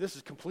 somebody told me this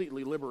is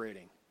completely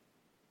liberating.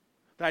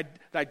 That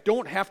I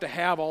don't have to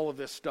have all of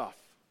this stuff.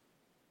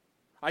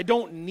 I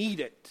don't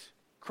need it.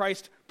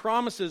 Christ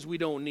promises we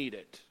don't need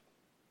it.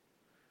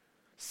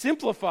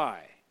 Simplify.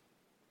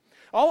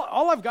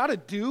 All I've got to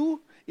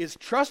do is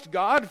trust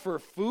God for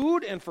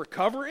food and for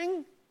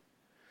covering.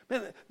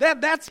 Man,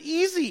 that's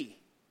easy.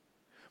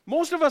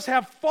 Most of us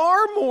have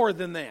far more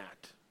than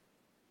that.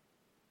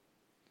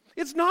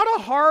 It's not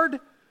a hard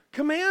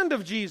command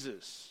of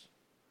Jesus.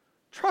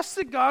 Trust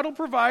that God will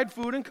provide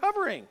food and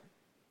covering.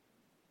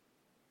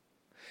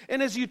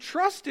 And as you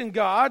trust in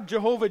God,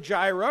 Jehovah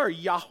Jireh, or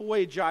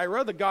Yahweh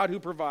Jireh, the God who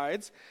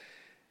provides,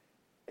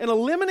 and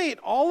eliminate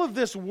all of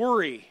this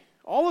worry,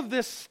 all of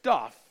this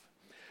stuff,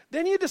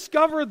 then you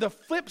discover the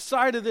flip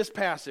side of this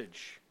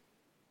passage.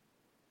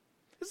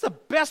 This is the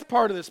best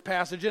part of this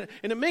passage, and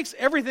it makes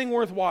everything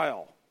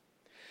worthwhile.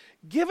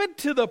 Give it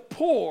to the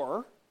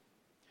poor,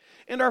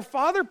 and our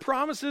Father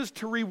promises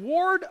to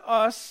reward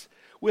us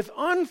with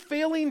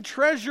unfailing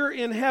treasure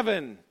in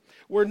heaven,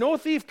 where no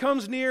thief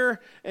comes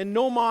near and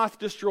no moth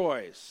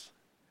destroys.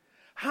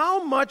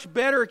 How much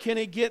better can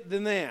it get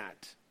than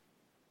that?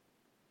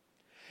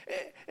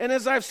 And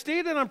as I've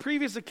stated on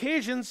previous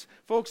occasions,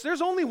 folks,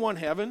 there's only one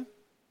heaven.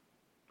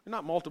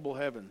 Not multiple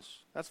heavens.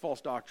 That's false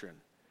doctrine.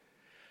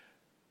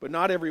 But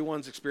not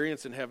everyone's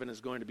experience in heaven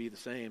is going to be the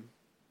same.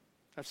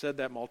 I've said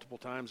that multiple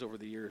times over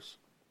the years.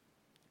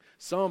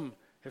 Some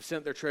have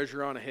sent their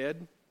treasure on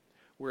ahead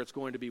where it's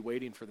going to be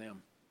waiting for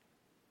them,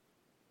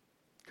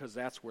 because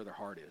that's where their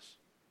heart is.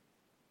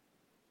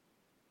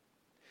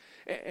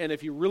 And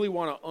if you really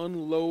want to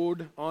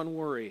unload on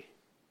worry,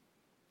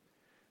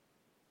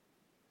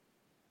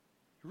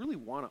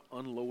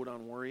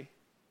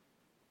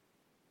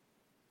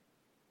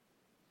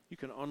 you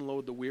can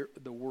unload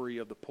the worry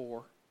of the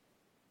poor.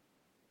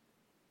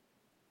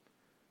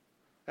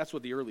 That's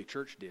what the early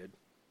church did.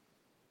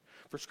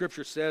 For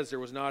Scripture says there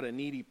was not a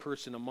needy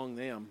person among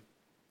them.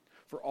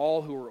 For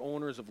all who were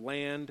owners of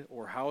land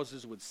or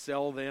houses would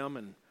sell them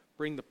and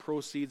bring the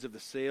proceeds of the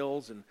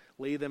sales and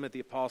lay them at the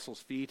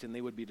apostles' feet, and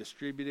they would be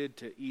distributed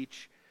to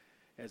each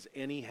as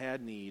any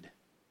had need.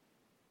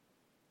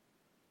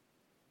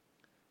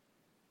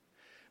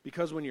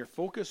 Because when you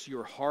focus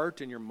your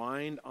heart and your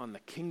mind on the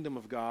kingdom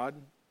of God,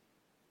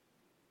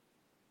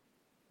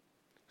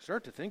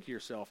 start to think to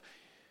yourself,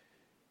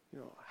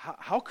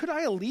 how could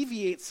I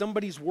alleviate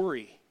somebody's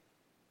worry?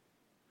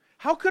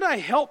 How could I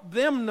help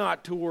them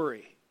not to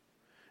worry?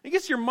 It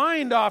gets your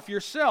mind off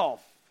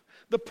yourself.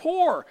 The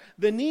poor,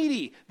 the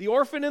needy, the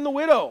orphan and the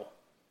widow.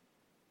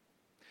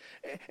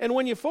 And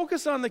when you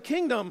focus on the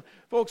kingdom,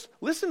 folks,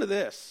 listen to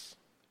this.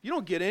 If you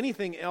don't get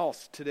anything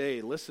else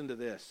today, listen to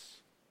this.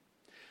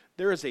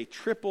 There is a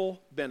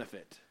triple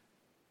benefit.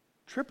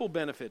 Triple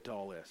benefit to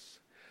all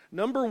this.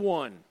 Number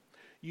one,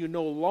 you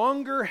no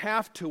longer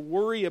have to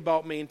worry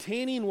about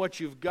maintaining what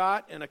you've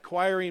got and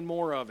acquiring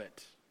more of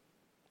it.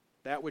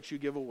 That which you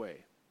give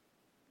away.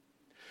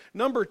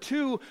 Number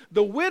two,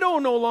 the widow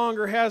no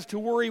longer has to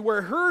worry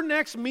where her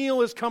next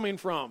meal is coming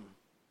from.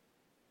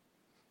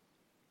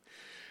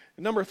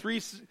 Number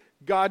three,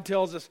 God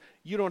tells us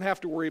you don't have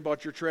to worry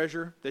about your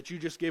treasure that you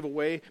just gave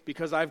away,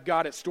 because I've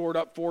got it stored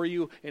up for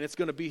you and it's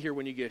going to be here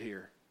when you get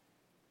here.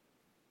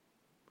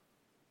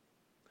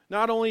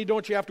 Not only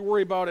don't you have to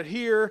worry about it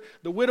here,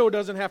 the widow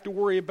doesn't have to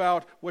worry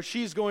about what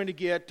she's going to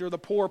get, or the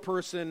poor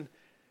person.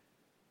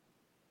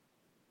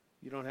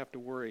 You don't have to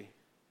worry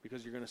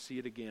because you're going to see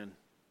it again.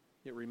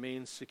 It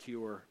remains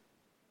secure.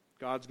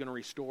 God's going to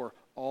restore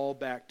all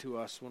back to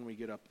us when we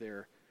get up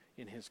there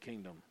in his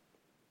kingdom.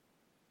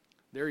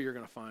 There you're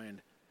going to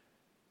find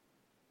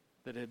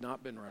that it had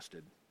not been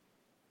rusted,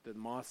 that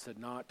moths had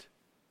not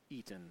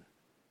eaten,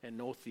 and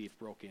no thief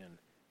broke in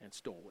and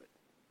stole it.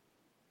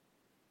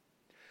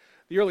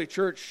 The early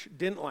church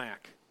didn't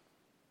lack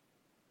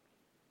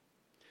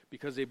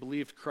because they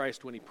believed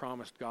Christ when he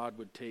promised God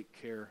would take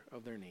care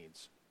of their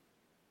needs.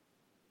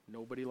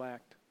 Nobody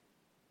lacked.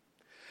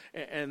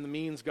 And the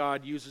means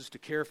God uses to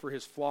care for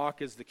his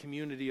flock is the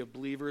community of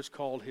believers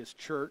called his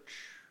church.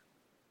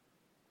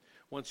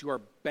 Once you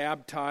are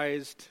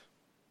baptized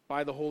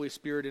by the Holy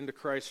Spirit into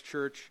Christ's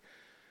church,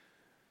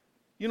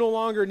 you no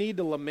longer need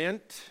to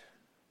lament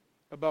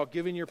about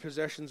giving your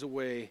possessions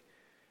away,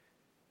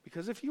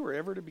 because if you were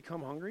ever to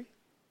become hungry,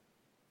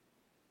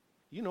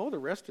 you know the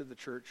rest of the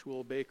church will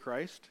obey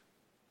Christ,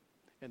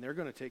 and they're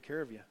going to take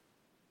care of you.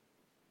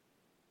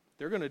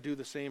 They're going to do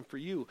the same for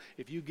you.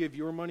 If you give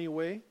your money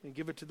away and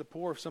give it to the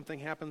poor, if something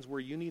happens where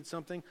you need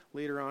something,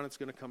 later on it's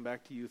going to come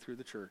back to you through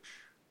the church.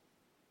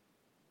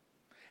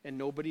 And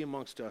nobody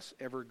amongst us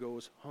ever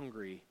goes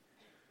hungry.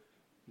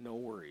 No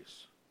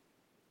worries.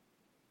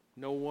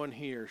 No one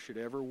here should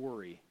ever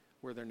worry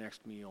where their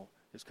next meal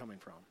is coming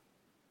from.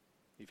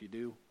 If you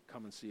do,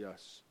 come and see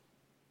us.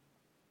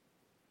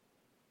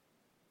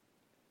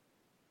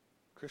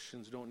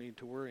 Christians don't need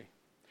to worry.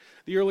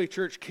 The early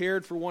church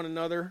cared for one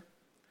another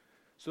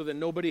so that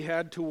nobody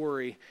had to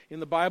worry. In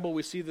the Bible,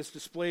 we see this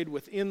displayed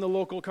within the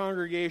local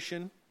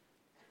congregation.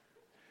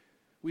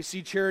 We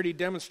see charity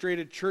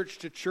demonstrated church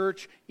to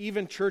church,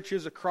 even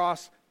churches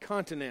across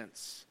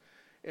continents,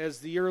 as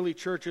the early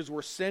churches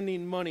were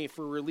sending money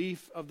for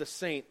relief of the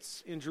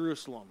saints in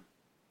Jerusalem,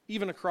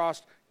 even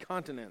across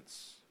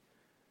continents.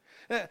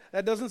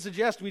 That doesn't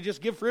suggest we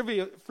just give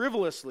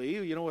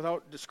frivolously,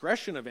 without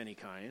discretion of any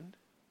kind.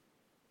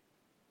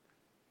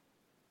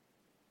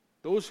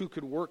 Those who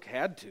could work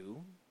had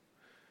to.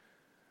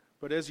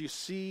 But as you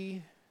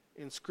see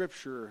in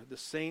Scripture, the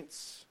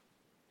saints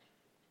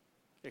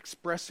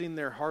expressing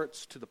their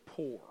hearts to the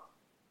poor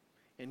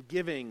and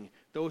giving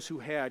those who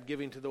had,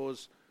 giving to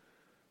those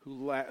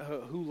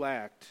who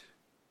lacked.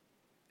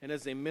 And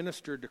as they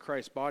ministered to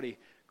Christ's body,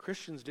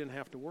 Christians didn't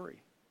have to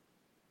worry.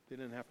 They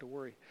didn't have to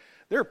worry.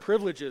 There are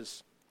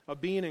privileges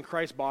of being in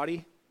Christ's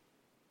body.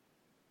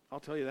 I'll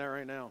tell you that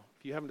right now.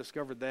 If you haven't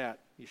discovered that,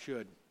 you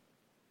should.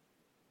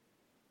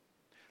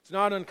 It's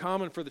not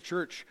uncommon for the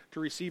church to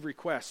receive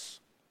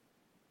requests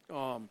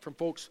from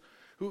folks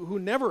who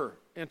never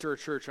enter a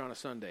church on a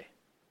Sunday.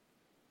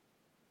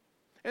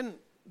 And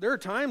there are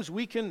times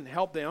we can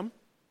help them,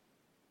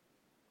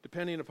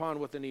 depending upon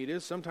what the need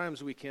is.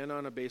 Sometimes we can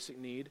on a basic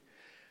need.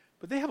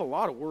 But they have a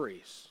lot of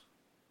worries.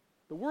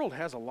 The world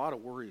has a lot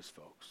of worries,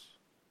 folks.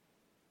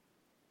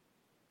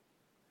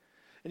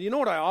 And you know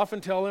what I often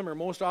tell them, or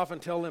most often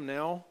tell them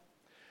now?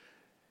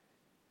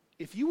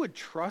 If you would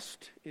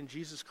trust in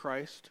Jesus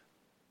Christ,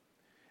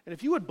 and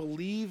if you would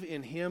believe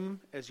in him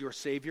as your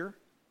Savior,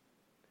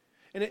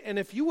 and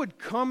if you would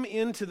come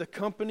into the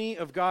company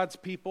of God's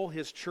people,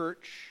 his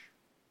church,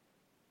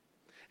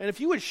 and if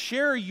you would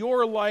share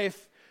your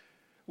life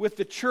with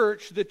the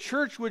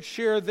church would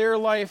share their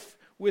life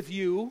with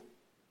you.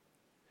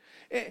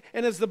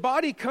 And as the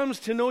body comes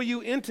to know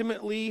you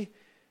intimately,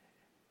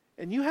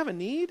 and you have a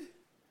need,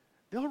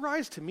 they'll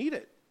rise to meet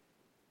it.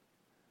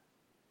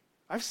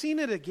 I've seen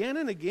it again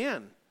and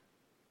again.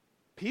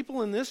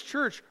 People in this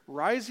church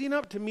rising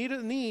up to meet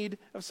a need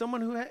of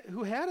someone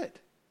who had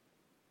it.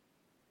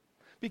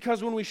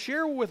 Because when we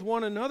share with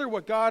one another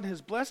what God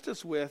has blessed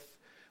us with,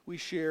 we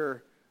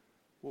share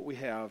what we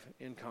have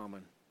in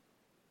common.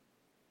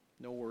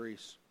 No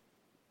worries.